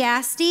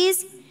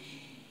Ecclesiastes,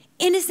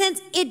 in a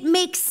sense, it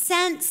makes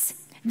sense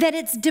that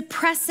it's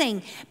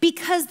depressing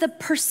because the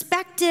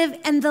perspective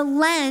and the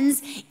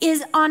lens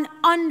is on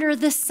under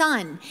the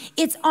sun.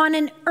 It's on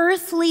an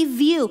earthly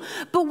view.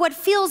 But what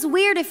feels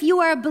weird if you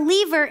are a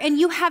believer and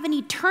you have an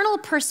eternal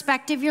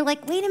perspective, you're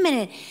like, wait a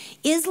minute,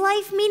 is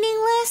life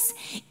meaningless?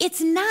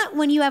 It's not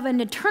when you have an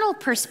eternal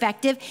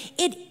perspective.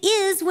 It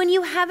is when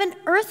you have an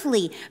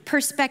earthly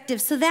perspective.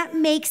 So that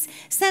makes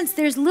sense.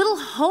 There's little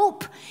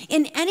hope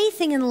in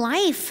anything in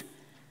life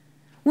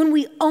when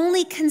we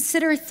only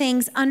consider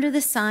things under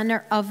the sun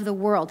or of the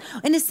world.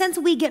 In a sense,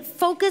 we get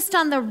focused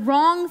on the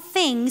wrong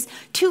things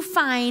to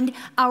find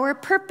our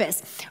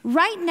purpose.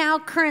 Right now,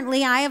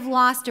 currently, I have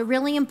lost a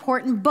really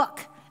important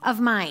book of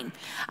mine.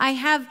 I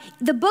have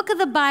the book of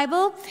the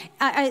Bible,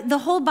 the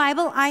whole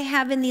Bible I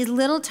have in these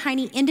little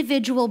tiny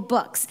individual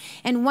books.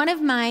 And one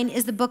of mine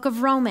is the book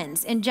of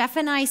Romans. And Jeff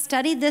and I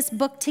studied this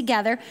book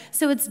together,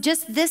 so it's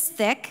just this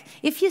thick.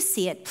 If you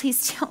see it,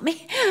 please tell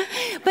me.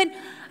 But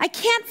I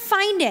can't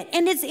find it,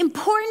 and it's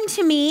important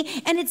to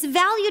me, and it's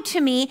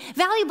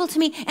valuable to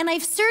me, and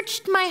I've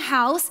searched my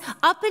house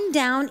up and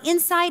down,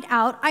 inside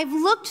out. I've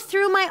looked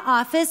through my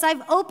office.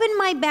 I've opened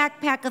my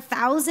backpack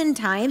 1,000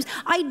 times.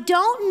 I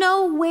don't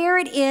know where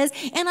it is,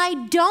 and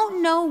I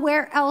don't know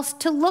where else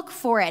to look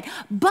for it.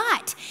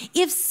 But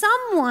if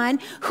someone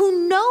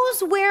who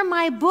knows where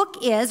my book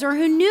is, or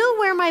who knew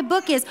where my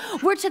book is,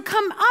 were to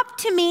come up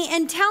to me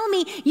and tell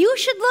me, you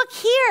should look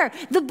here,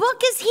 the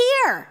book is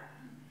here,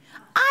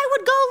 I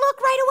would go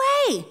look right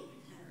away.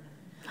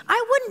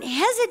 I wouldn't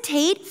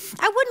hesitate.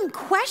 I wouldn't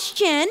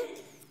question.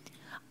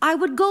 I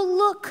would go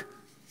look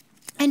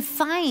and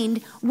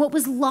find what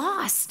was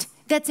lost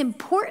that's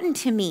important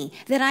to me,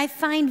 that I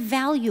find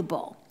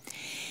valuable.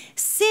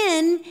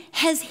 Sin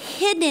has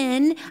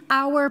hidden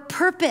our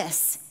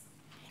purpose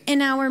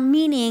and our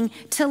meaning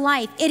to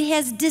life. It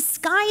has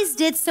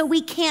disguised it so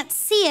we can't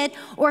see it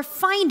or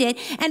find it.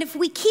 And if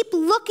we keep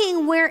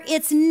looking where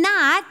it's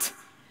not,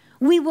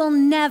 we will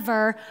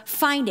never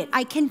find it.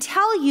 I can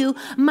tell you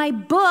my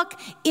book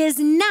is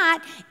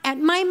not at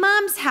my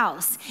mom's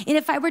house. And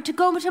if I were to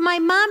go to my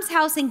mom's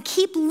house and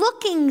keep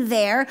looking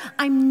there,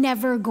 I'm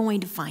never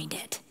going to find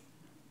it.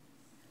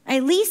 I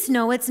at least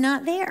know it's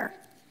not there.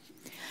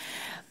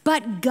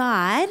 But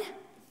God,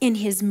 in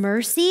his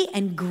mercy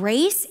and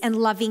grace and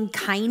loving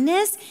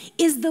kindness,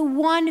 is the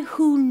one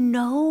who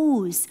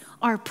knows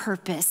our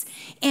purpose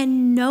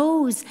and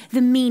knows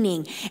the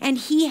meaning, and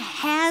he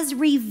has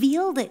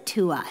revealed it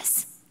to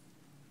us.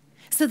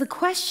 So the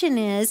question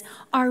is,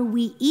 are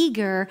we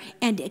eager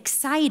and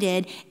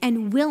excited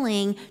and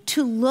willing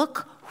to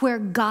look where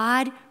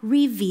God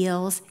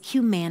reveals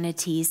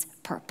humanity's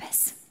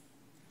purpose?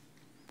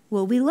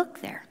 Will we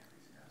look there?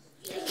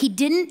 He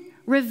didn't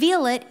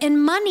reveal it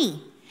in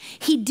money.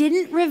 He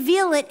didn't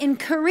reveal it in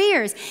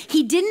careers.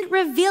 He didn't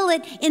reveal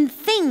it in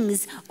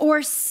things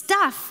or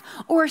stuff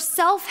or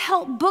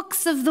self-help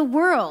books of the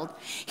world.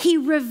 He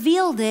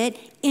revealed it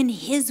in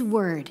his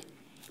word,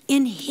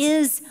 in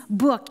his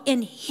book,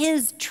 in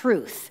his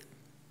truth.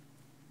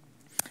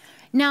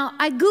 Now,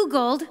 I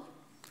Googled,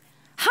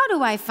 how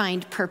do I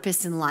find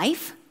purpose in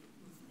life?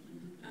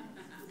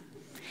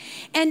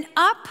 And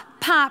up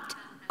popped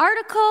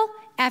article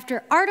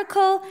after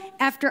article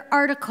after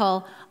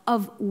article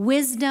of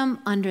wisdom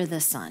under the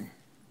sun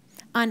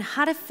on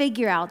how to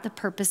figure out the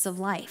purpose of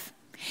life.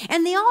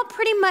 And they all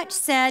pretty much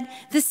said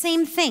the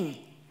same thing.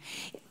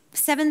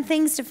 7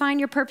 things to find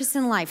your purpose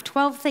in life,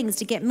 12 things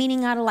to get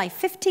meaning out of life,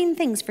 15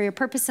 things for your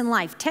purpose in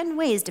life, 10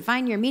 ways to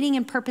find your meaning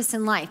and purpose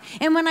in life.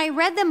 And when I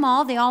read them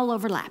all, they all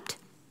overlapped.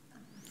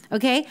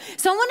 Okay?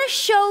 So I want to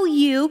show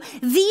you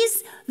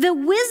the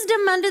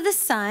wisdom under the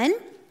sun,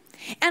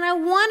 and I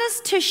want us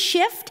to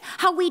shift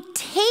how we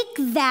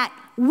take that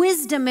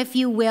wisdom, if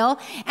you will,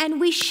 and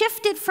we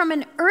shift it from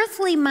an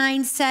earthly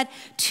mindset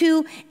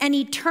to an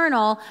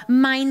eternal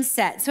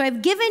mindset. So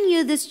I've given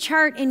you this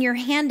chart in your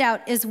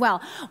handout as well.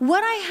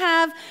 What I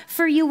have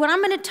for you, what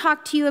I'm going to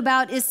talk to you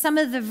about is some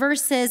of the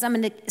verses. I'm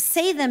going to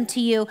say them to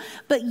you,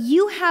 but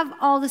you have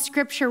all the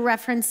scripture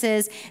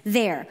references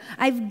there.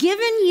 I've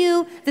given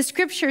you the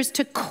scriptures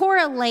to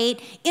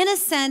correlate, in a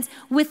sense,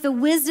 with the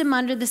wisdom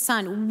under the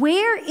sun.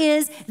 Where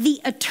is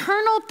the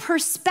eternal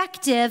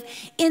perspective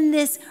in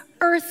this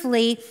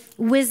earthly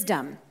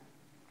wisdom?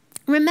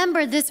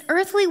 Remember, this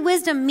earthly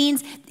wisdom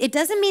means, it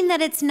doesn't mean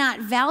that it's not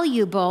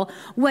valuable.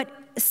 What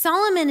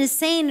Solomon is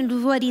saying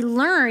and what he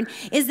learned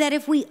is that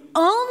if we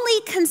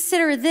only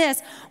consider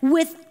this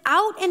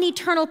without an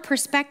eternal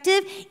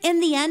perspective,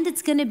 in the end,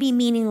 it's going to be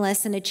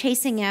meaningless and a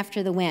chasing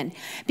after the wind,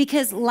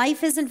 because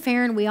life isn't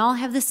fair and we all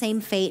have the same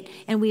fate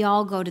and we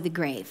all go to the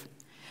grave.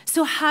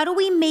 So how do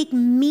we make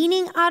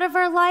meaning out of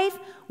our life?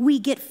 We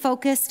get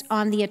focused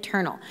on the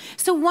eternal.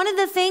 So one of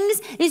the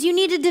things is you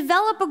need to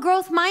develop a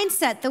growth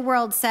mindset, the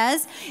world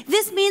says.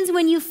 This means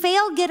when you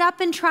fail, get up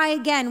and try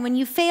again. When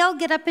you fail,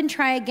 get up and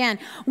try again.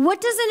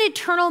 What does an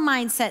eternal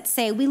mindset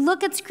say? We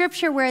look at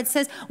scripture where it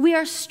says we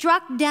are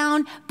struck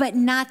down but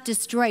not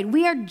destroyed.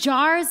 We are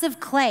jars of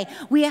clay.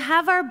 We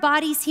have our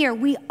bodies here.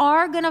 We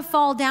are going to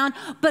fall down,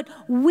 but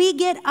we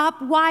get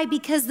up. Why?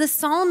 Because the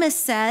psalmist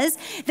says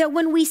that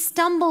when we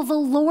stumble, the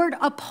Lord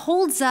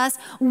upholds us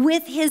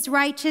with his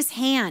righteous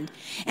hand.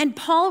 And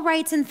Paul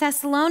writes in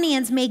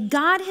Thessalonians, may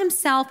God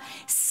himself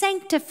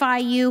sanctify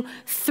you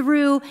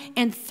through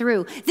and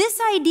through. This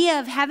idea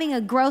of having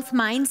a growth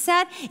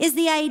mindset is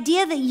the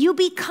idea that you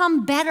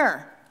become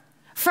better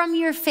from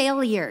your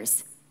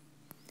failures.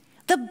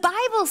 The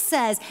Bible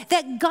says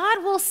that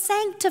God will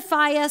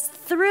sanctify us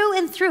through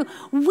and through.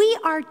 We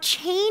are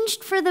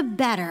changed for the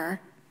better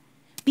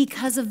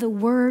because of the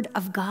Word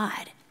of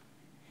God.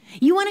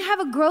 You want to have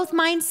a growth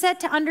mindset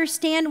to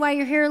understand why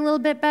you're here a little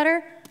bit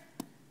better?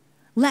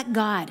 Let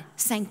God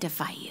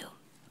sanctify you.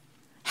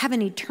 Have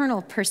an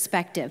eternal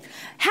perspective.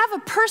 Have a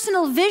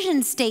personal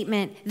vision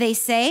statement, they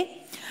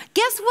say.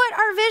 Guess what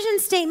our vision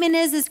statement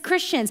is as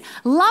Christians?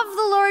 Love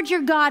the Lord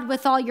your God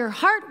with all your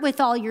heart,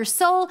 with all your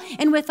soul,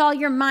 and with all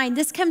your mind.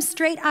 This comes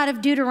straight out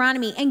of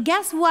Deuteronomy. And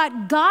guess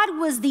what? God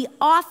was the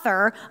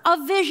author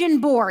of vision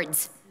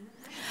boards.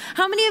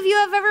 How many of you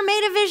have ever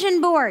made a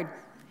vision board?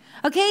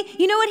 Okay,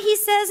 you know what he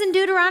says in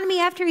Deuteronomy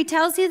after he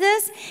tells you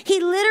this?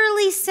 He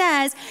literally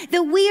says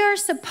that we are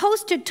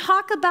supposed to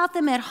talk about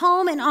them at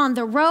home and on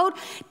the road,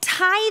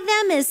 tie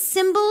them as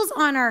symbols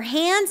on our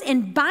hands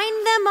and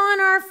bind them on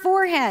our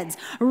foreheads.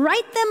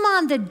 Write them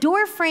on the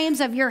door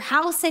frames of your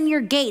house and your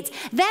gates.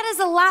 That is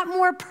a lot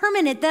more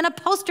permanent than a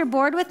poster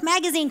board with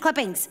magazine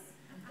clippings.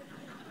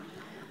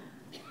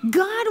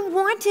 God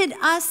wanted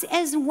us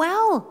as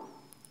well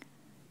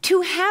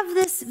to have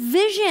this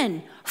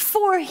vision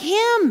for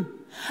him.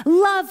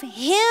 Love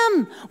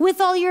him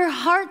with all your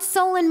heart,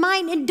 soul, and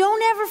mind, and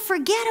don't ever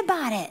forget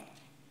about it.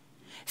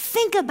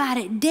 Think about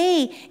it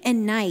day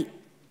and night.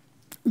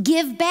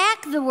 Give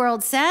back, the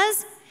world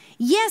says.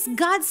 Yes,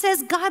 God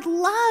says God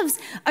loves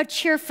a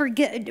cheerful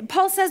giver.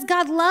 Paul says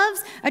God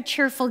loves a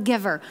cheerful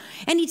giver.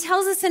 And he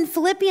tells us in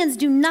Philippians,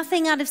 do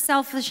nothing out of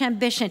selfish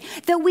ambition,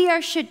 that we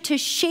are to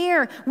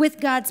share with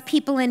God's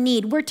people in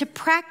need. We're to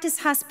practice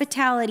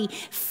hospitality,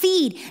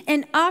 feed,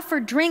 and offer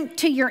drink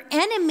to your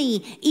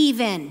enemy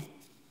even.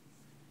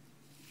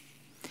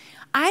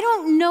 I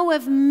don't know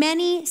of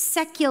many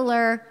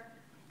secular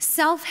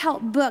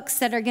self-help books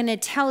that are going to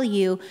tell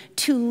you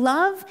to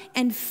love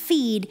and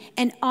feed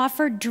and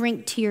offer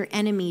drink to your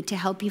enemy to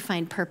help you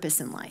find purpose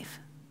in life.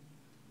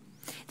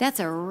 That's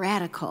a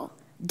radical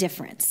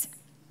difference.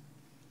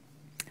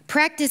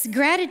 Practice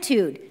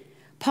gratitude.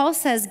 Paul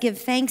says give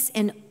thanks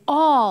in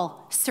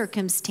all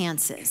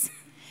circumstances,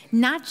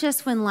 not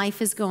just when life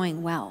is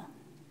going well.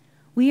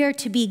 We are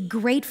to be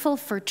grateful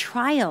for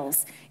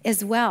trials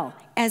as well.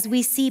 As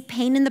we see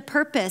pain in the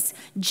purpose,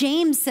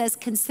 James says,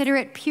 consider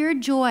it pure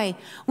joy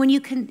when you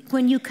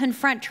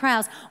confront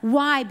trials.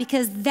 Why?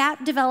 Because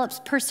that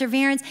develops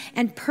perseverance,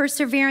 and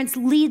perseverance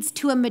leads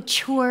to a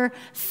mature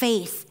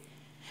faith.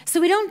 So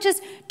we don't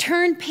just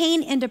turn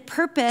pain into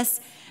purpose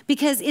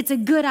because it's a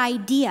good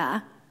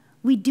idea.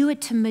 We do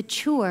it to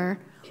mature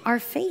our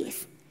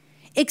faith.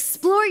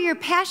 Explore your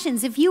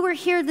passions. If you were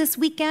here this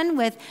weekend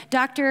with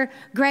Dr.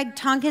 Greg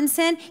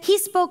Tonkinson, he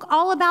spoke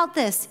all about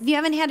this. If you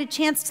haven't had a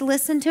chance to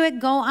listen to it,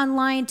 go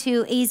online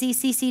to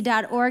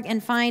azcc.org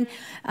and find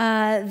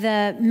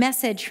the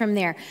message from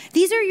there.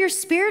 These are your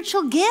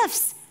spiritual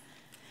gifts.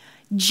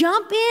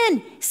 Jump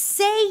in.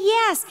 Say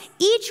yes.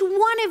 Each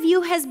one of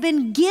you has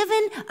been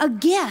given a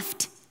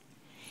gift.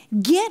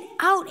 Get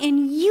out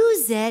and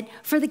use it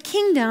for the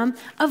kingdom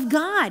of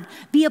God.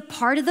 Be a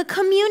part of the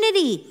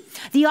community.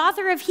 The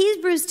author of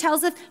Hebrews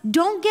tells us,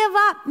 don't give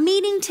up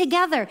meeting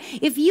together.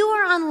 If you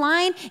are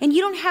online and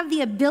you don't have the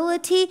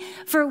ability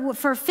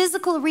for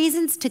physical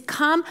reasons to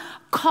come,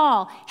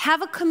 call.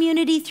 Have a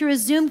community through a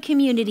Zoom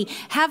community.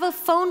 Have a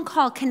phone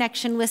call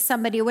connection with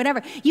somebody or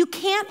whatever. You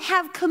can't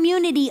have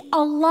community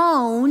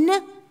alone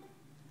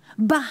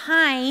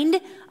behind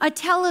a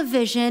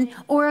television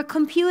or a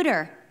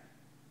computer.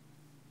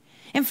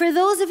 And for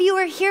those of you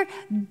who are here,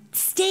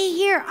 stay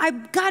here.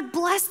 God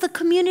bless the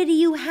community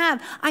you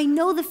have. I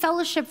know the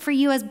fellowship for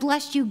you has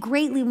blessed you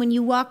greatly when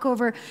you walk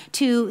over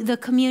to the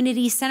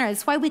community center.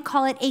 That's why we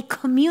call it a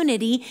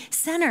community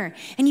center.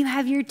 And you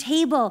have your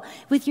table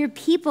with your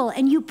people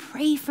and you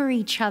pray for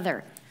each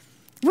other.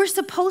 We're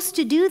supposed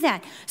to do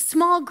that.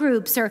 Small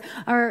groups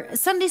or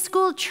Sunday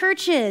school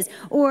churches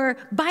or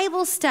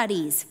Bible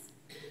studies.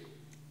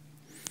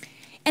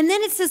 And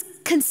then it says,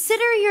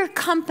 consider your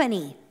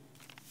company.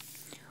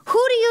 Who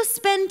do you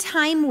spend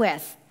time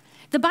with?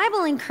 The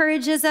Bible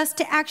encourages us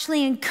to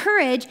actually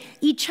encourage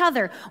each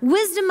other.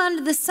 Wisdom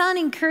under the sun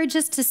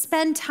encourages us to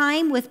spend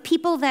time with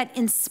people that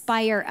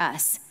inspire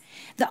us.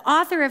 The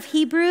author of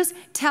Hebrews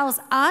tells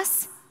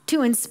us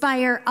to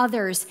inspire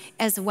others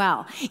as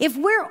well. If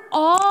we're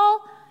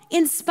all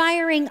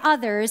inspiring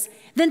others,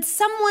 then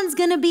someone's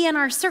going to be in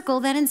our circle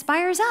that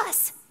inspires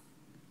us.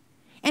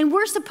 And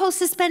we're supposed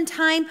to spend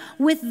time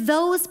with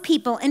those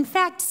people. In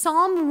fact,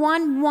 Psalm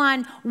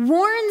 1:1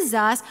 warns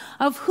us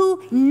of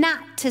who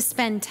not to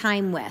spend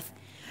time with.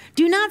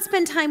 Do not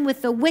spend time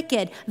with the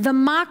wicked, the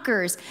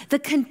mockers, the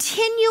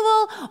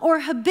continual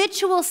or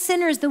habitual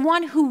sinners, the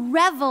one who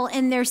revel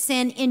in their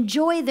sin,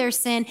 enjoy their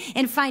sin,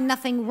 and find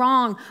nothing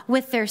wrong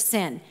with their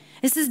sin.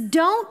 It says,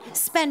 don't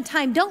spend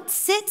time, don't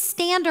sit,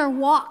 stand, or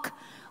walk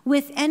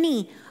with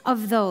any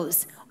of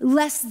those,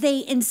 lest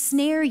they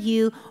ensnare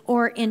you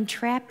or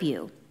entrap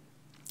you.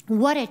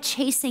 What a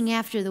chasing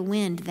after the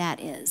wind that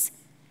is.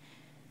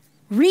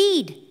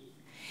 Read.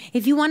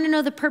 If you want to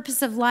know the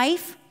purpose of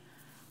life,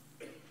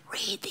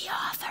 read the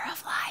author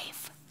of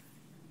life.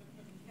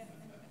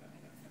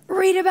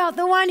 Read about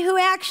the one who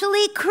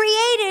actually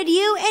created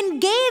you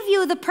and gave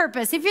you the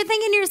purpose. If you're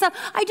thinking to yourself,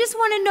 I just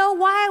want to know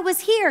why I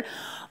was here,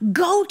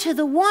 go to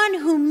the one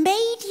who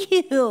made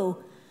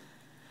you.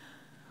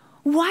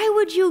 Why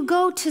would you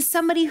go to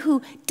somebody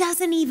who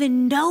doesn't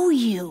even know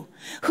you,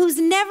 who's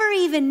never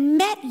even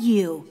met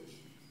you?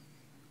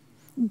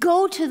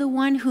 Go to the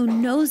one who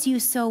knows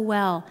you so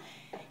well.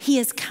 He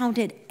has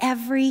counted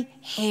every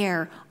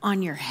hair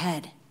on your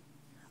head.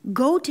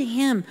 Go to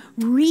him.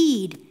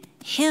 Read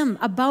him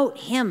about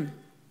him.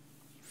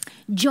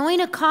 Join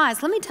a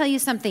cause. Let me tell you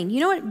something.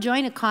 You know what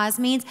join a cause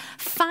means?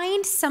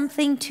 Find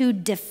something to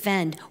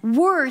defend,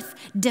 worth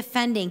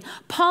defending.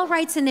 Paul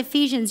writes in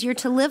Ephesians, you're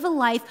to live a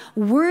life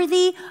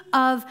worthy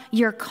of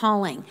your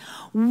calling.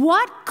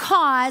 What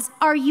cause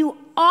are you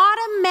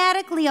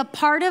automatically a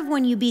part of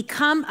when you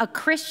become a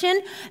Christian?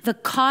 The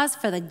cause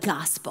for the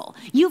gospel.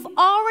 You've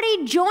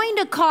already joined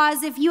a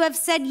cause if you have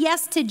said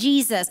yes to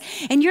Jesus,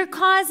 and your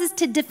cause is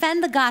to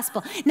defend the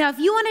gospel. Now, if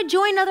you want to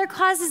join other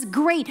causes,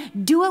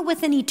 great. Do it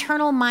with an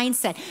eternal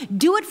mindset.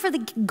 Do it for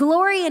the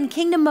glory and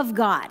kingdom of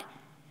God.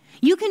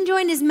 You can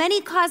join as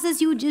many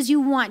causes as you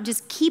want.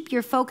 Just keep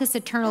your focus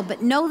eternal.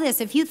 But know this,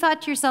 if you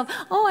thought to yourself,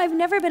 oh, I've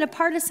never been a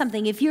part of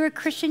something. If you're a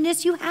Christian,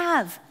 yes, you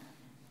have.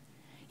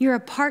 You're a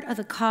part of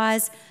the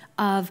cause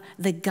of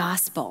the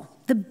gospel.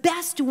 The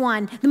best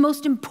one, the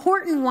most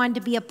important one to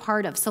be a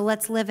part of. So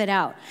let's live it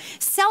out.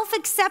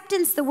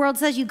 Self-acceptance, the world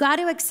says you got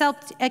to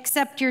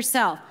accept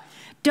yourself.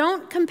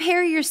 Don't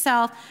compare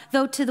yourself,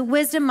 though, to the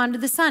wisdom under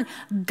the sun.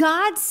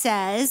 God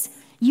says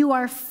you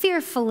are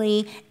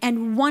fearfully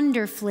and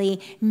wonderfully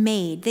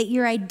made, that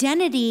your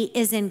identity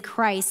is in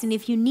Christ. And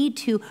if you need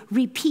to,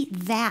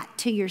 repeat that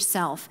to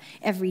yourself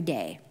every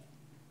day.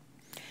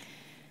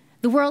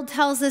 The world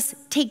tells us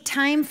take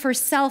time for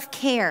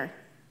self-care.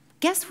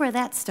 Guess where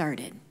that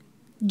started?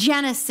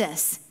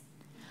 Genesis.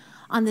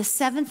 On the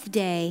seventh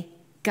day,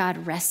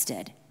 God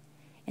rested.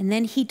 And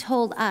then he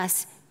told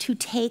us to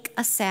take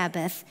a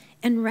Sabbath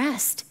and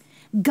rest.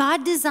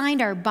 God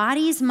designed our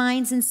bodies,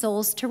 minds, and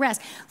souls to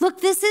rest.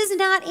 Look, this is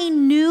not a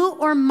new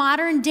or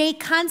modern day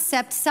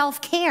concept,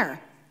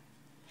 self-care.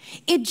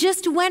 It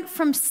just went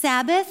from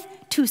Sabbath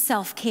to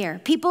self-care.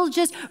 People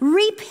just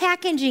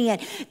repackaging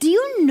it. Do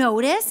you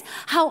notice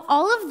how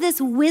all of this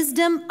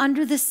wisdom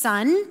under the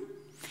sun,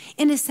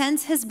 in a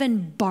sense, has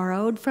been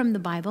borrowed from the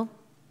Bible?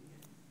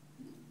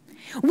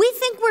 We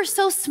think we're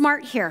so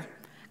smart here,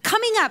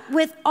 coming up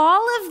with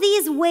all of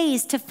these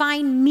ways to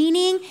find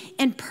meaning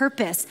and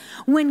purpose,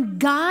 when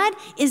God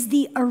is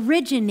the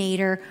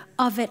originator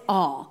of it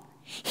all.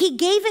 He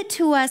gave it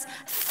to us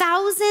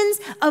thousands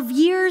of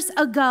years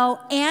ago,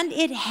 and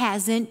it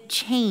hasn't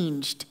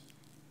changed.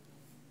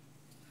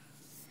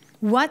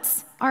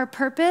 What's our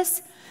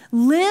purpose?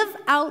 Live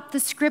out the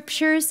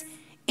scriptures,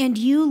 and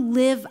you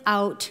live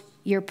out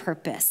your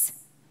purpose.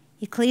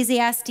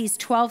 Ecclesiastes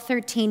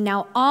 12:13,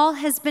 now all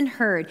has been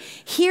heard.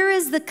 Here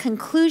is the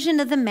conclusion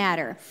of the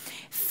matter.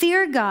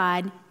 Fear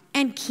God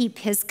and keep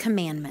his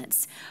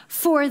commandments,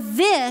 for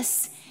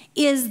this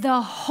is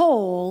the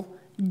whole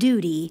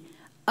duty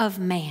of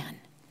man.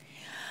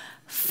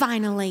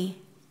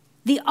 Finally,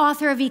 the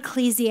author of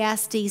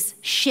Ecclesiastes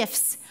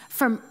shifts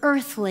from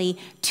earthly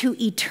to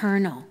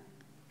eternal.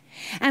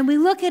 And we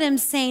look at him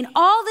saying,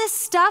 all this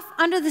stuff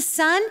under the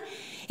sun,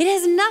 it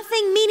has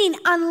nothing meaning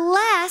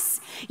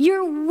unless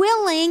you're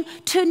willing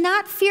to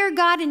not fear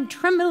God and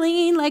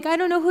trembling like I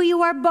don't know who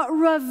you are, but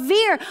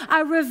revere. I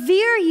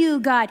revere you,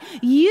 God.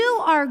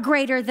 You are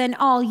greater than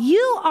all.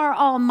 You are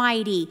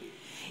almighty.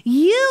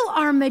 You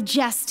are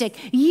majestic.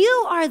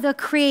 You are the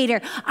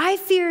creator. I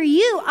fear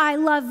you. I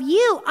love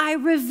you. I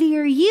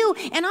revere you.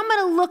 And I'm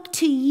going to look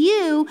to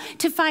you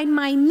to find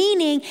my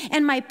meaning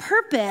and my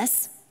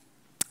purpose.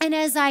 And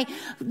as I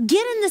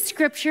get in the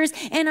scriptures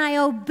and I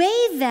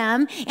obey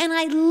them and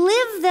I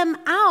live them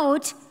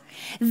out,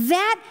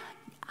 that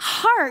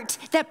heart,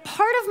 that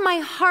part of my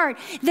heart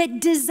that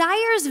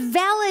desires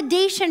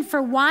validation for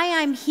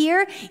why I'm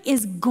here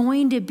is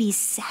going to be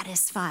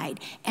satisfied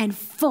and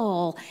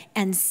full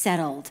and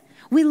settled.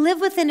 We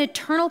live with an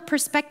eternal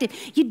perspective.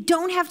 You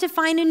don't have to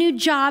find a new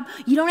job.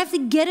 You don't have to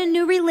get a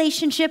new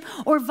relationship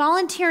or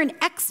volunteer an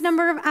X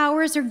number of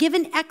hours or give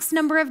an X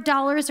number of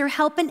dollars or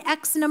help an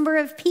X number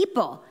of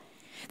people.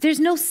 There's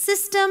no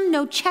system,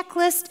 no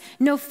checklist,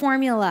 no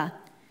formula.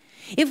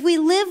 If we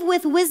live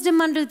with wisdom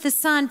under the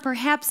sun,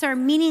 perhaps our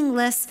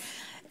meaningless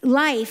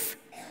life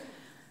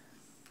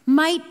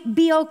might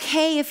be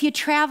okay if you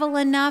travel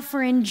enough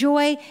or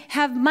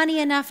have money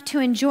enough to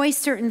enjoy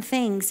certain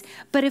things.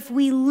 But if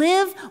we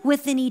live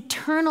with an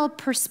eternal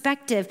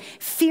perspective,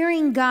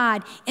 fearing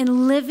God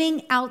and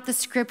living out the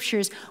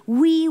scriptures,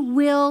 we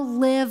will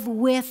live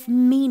with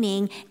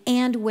meaning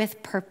and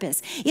with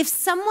purpose. If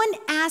someone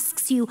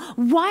asks you,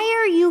 why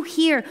are you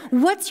here?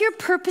 What's your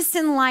purpose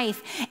in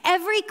life?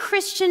 Every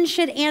Christian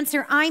should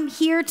answer, I'm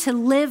here to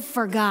live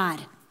for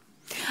God.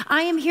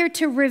 I am here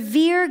to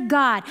revere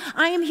God.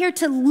 I am here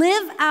to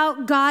live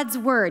out God's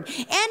word.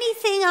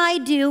 Anything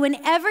I do and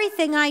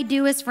everything I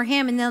do is for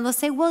him. And then they'll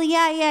say, well,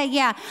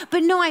 yeah.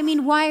 But no, I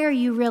mean, why are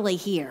you really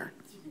here?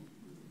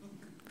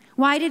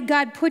 Why did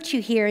God put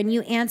you here? And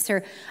you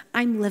answer,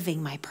 I'm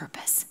living my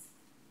purpose.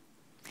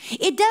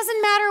 It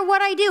doesn't matter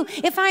what I do.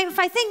 If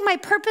I think my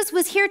purpose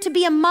was here to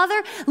be a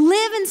mother,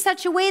 live in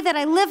such a way that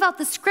I live out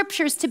the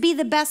scriptures to be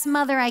the best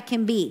mother I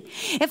can be.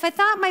 If I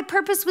thought my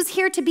purpose was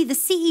here to be the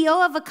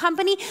CEO of a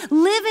company,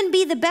 live and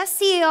be the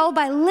best CEO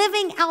by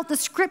living out the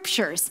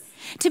scriptures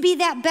to be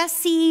that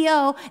best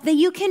CEO that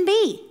you can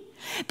be.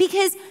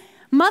 Because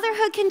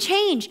motherhood can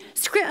change.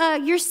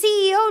 Your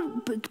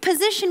CEO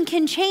position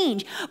can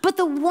change. But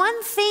the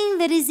one thing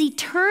that is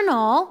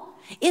eternal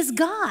is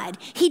God.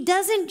 He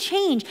doesn't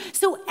change.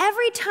 So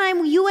every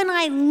time you and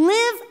I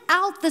live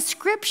out the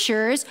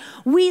scriptures,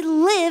 we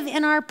live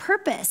in our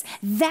purpose.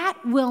 That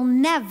will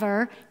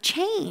never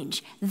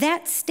change.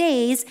 That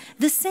stays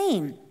the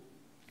same.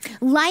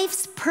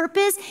 Life's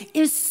purpose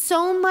is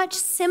so much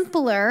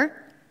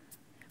simpler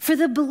for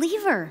the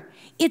believer.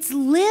 It's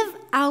live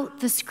out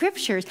the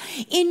scriptures.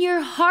 In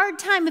your hard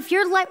time, if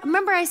your life,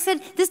 remember I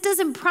said this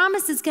doesn't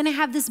promise it's going to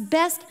have this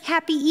best,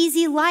 happy,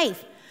 easy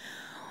life.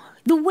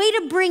 The way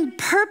to bring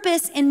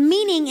purpose and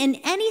meaning in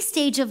any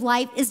stage of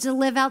life is to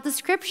live out the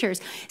scriptures.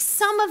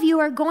 Some of you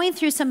are going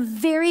through some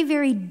very,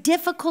 very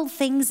difficult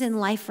things in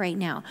life right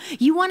now.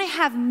 You want to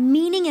have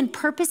meaning and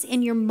purpose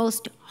in your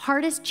most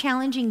hardest,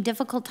 challenging,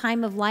 difficult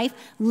time of life,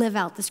 live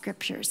out the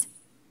scriptures.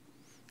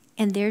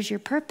 And there's your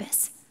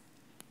purpose.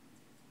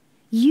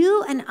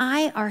 You and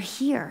I are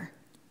here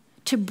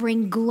to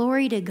bring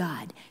glory to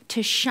God,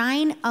 to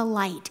shine a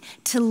light,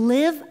 to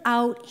live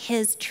out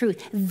his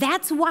truth.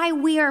 That's why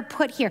we are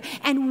put here.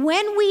 And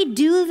when we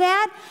do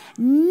that,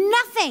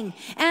 nothing,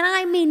 and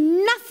I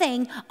mean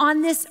nothing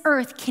on this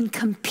earth can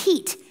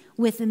compete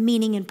with the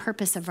meaning and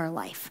purpose of our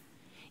life.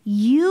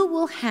 You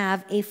will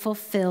have a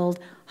fulfilled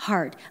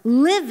heart,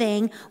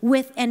 living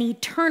with an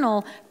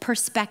eternal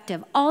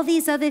perspective. All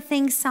these other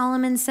things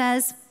Solomon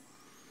says,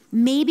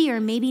 maybe or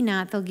maybe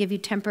not, they'll give you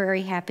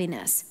temporary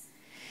happiness.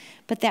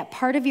 But that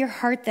part of your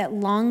heart that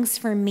longs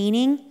for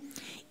meaning,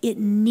 it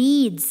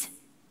needs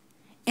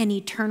an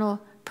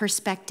eternal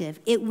perspective.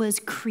 It was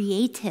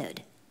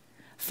created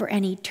for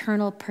an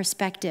eternal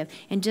perspective.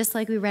 And just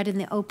like we read in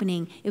the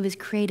opening, it was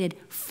created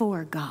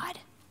for God.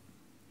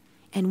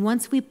 And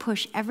once we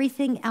push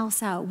everything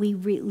else out, we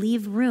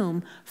leave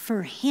room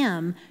for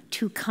him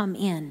to come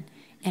in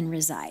and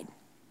reside.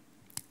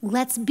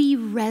 Let's be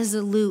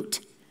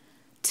resolute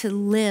to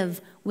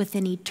live with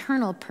an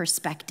eternal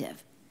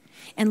perspective.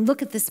 And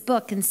look at this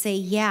book and say,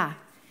 yeah,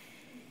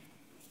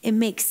 it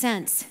makes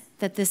sense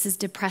that this is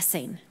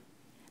depressing.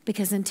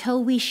 Because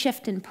until we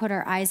shift and put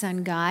our eyes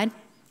on God,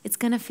 it's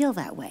going to feel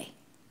that way.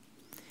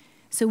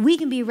 So we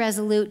can be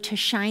resolute to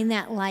shine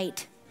that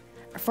light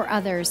for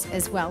others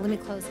as well. Let me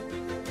close it.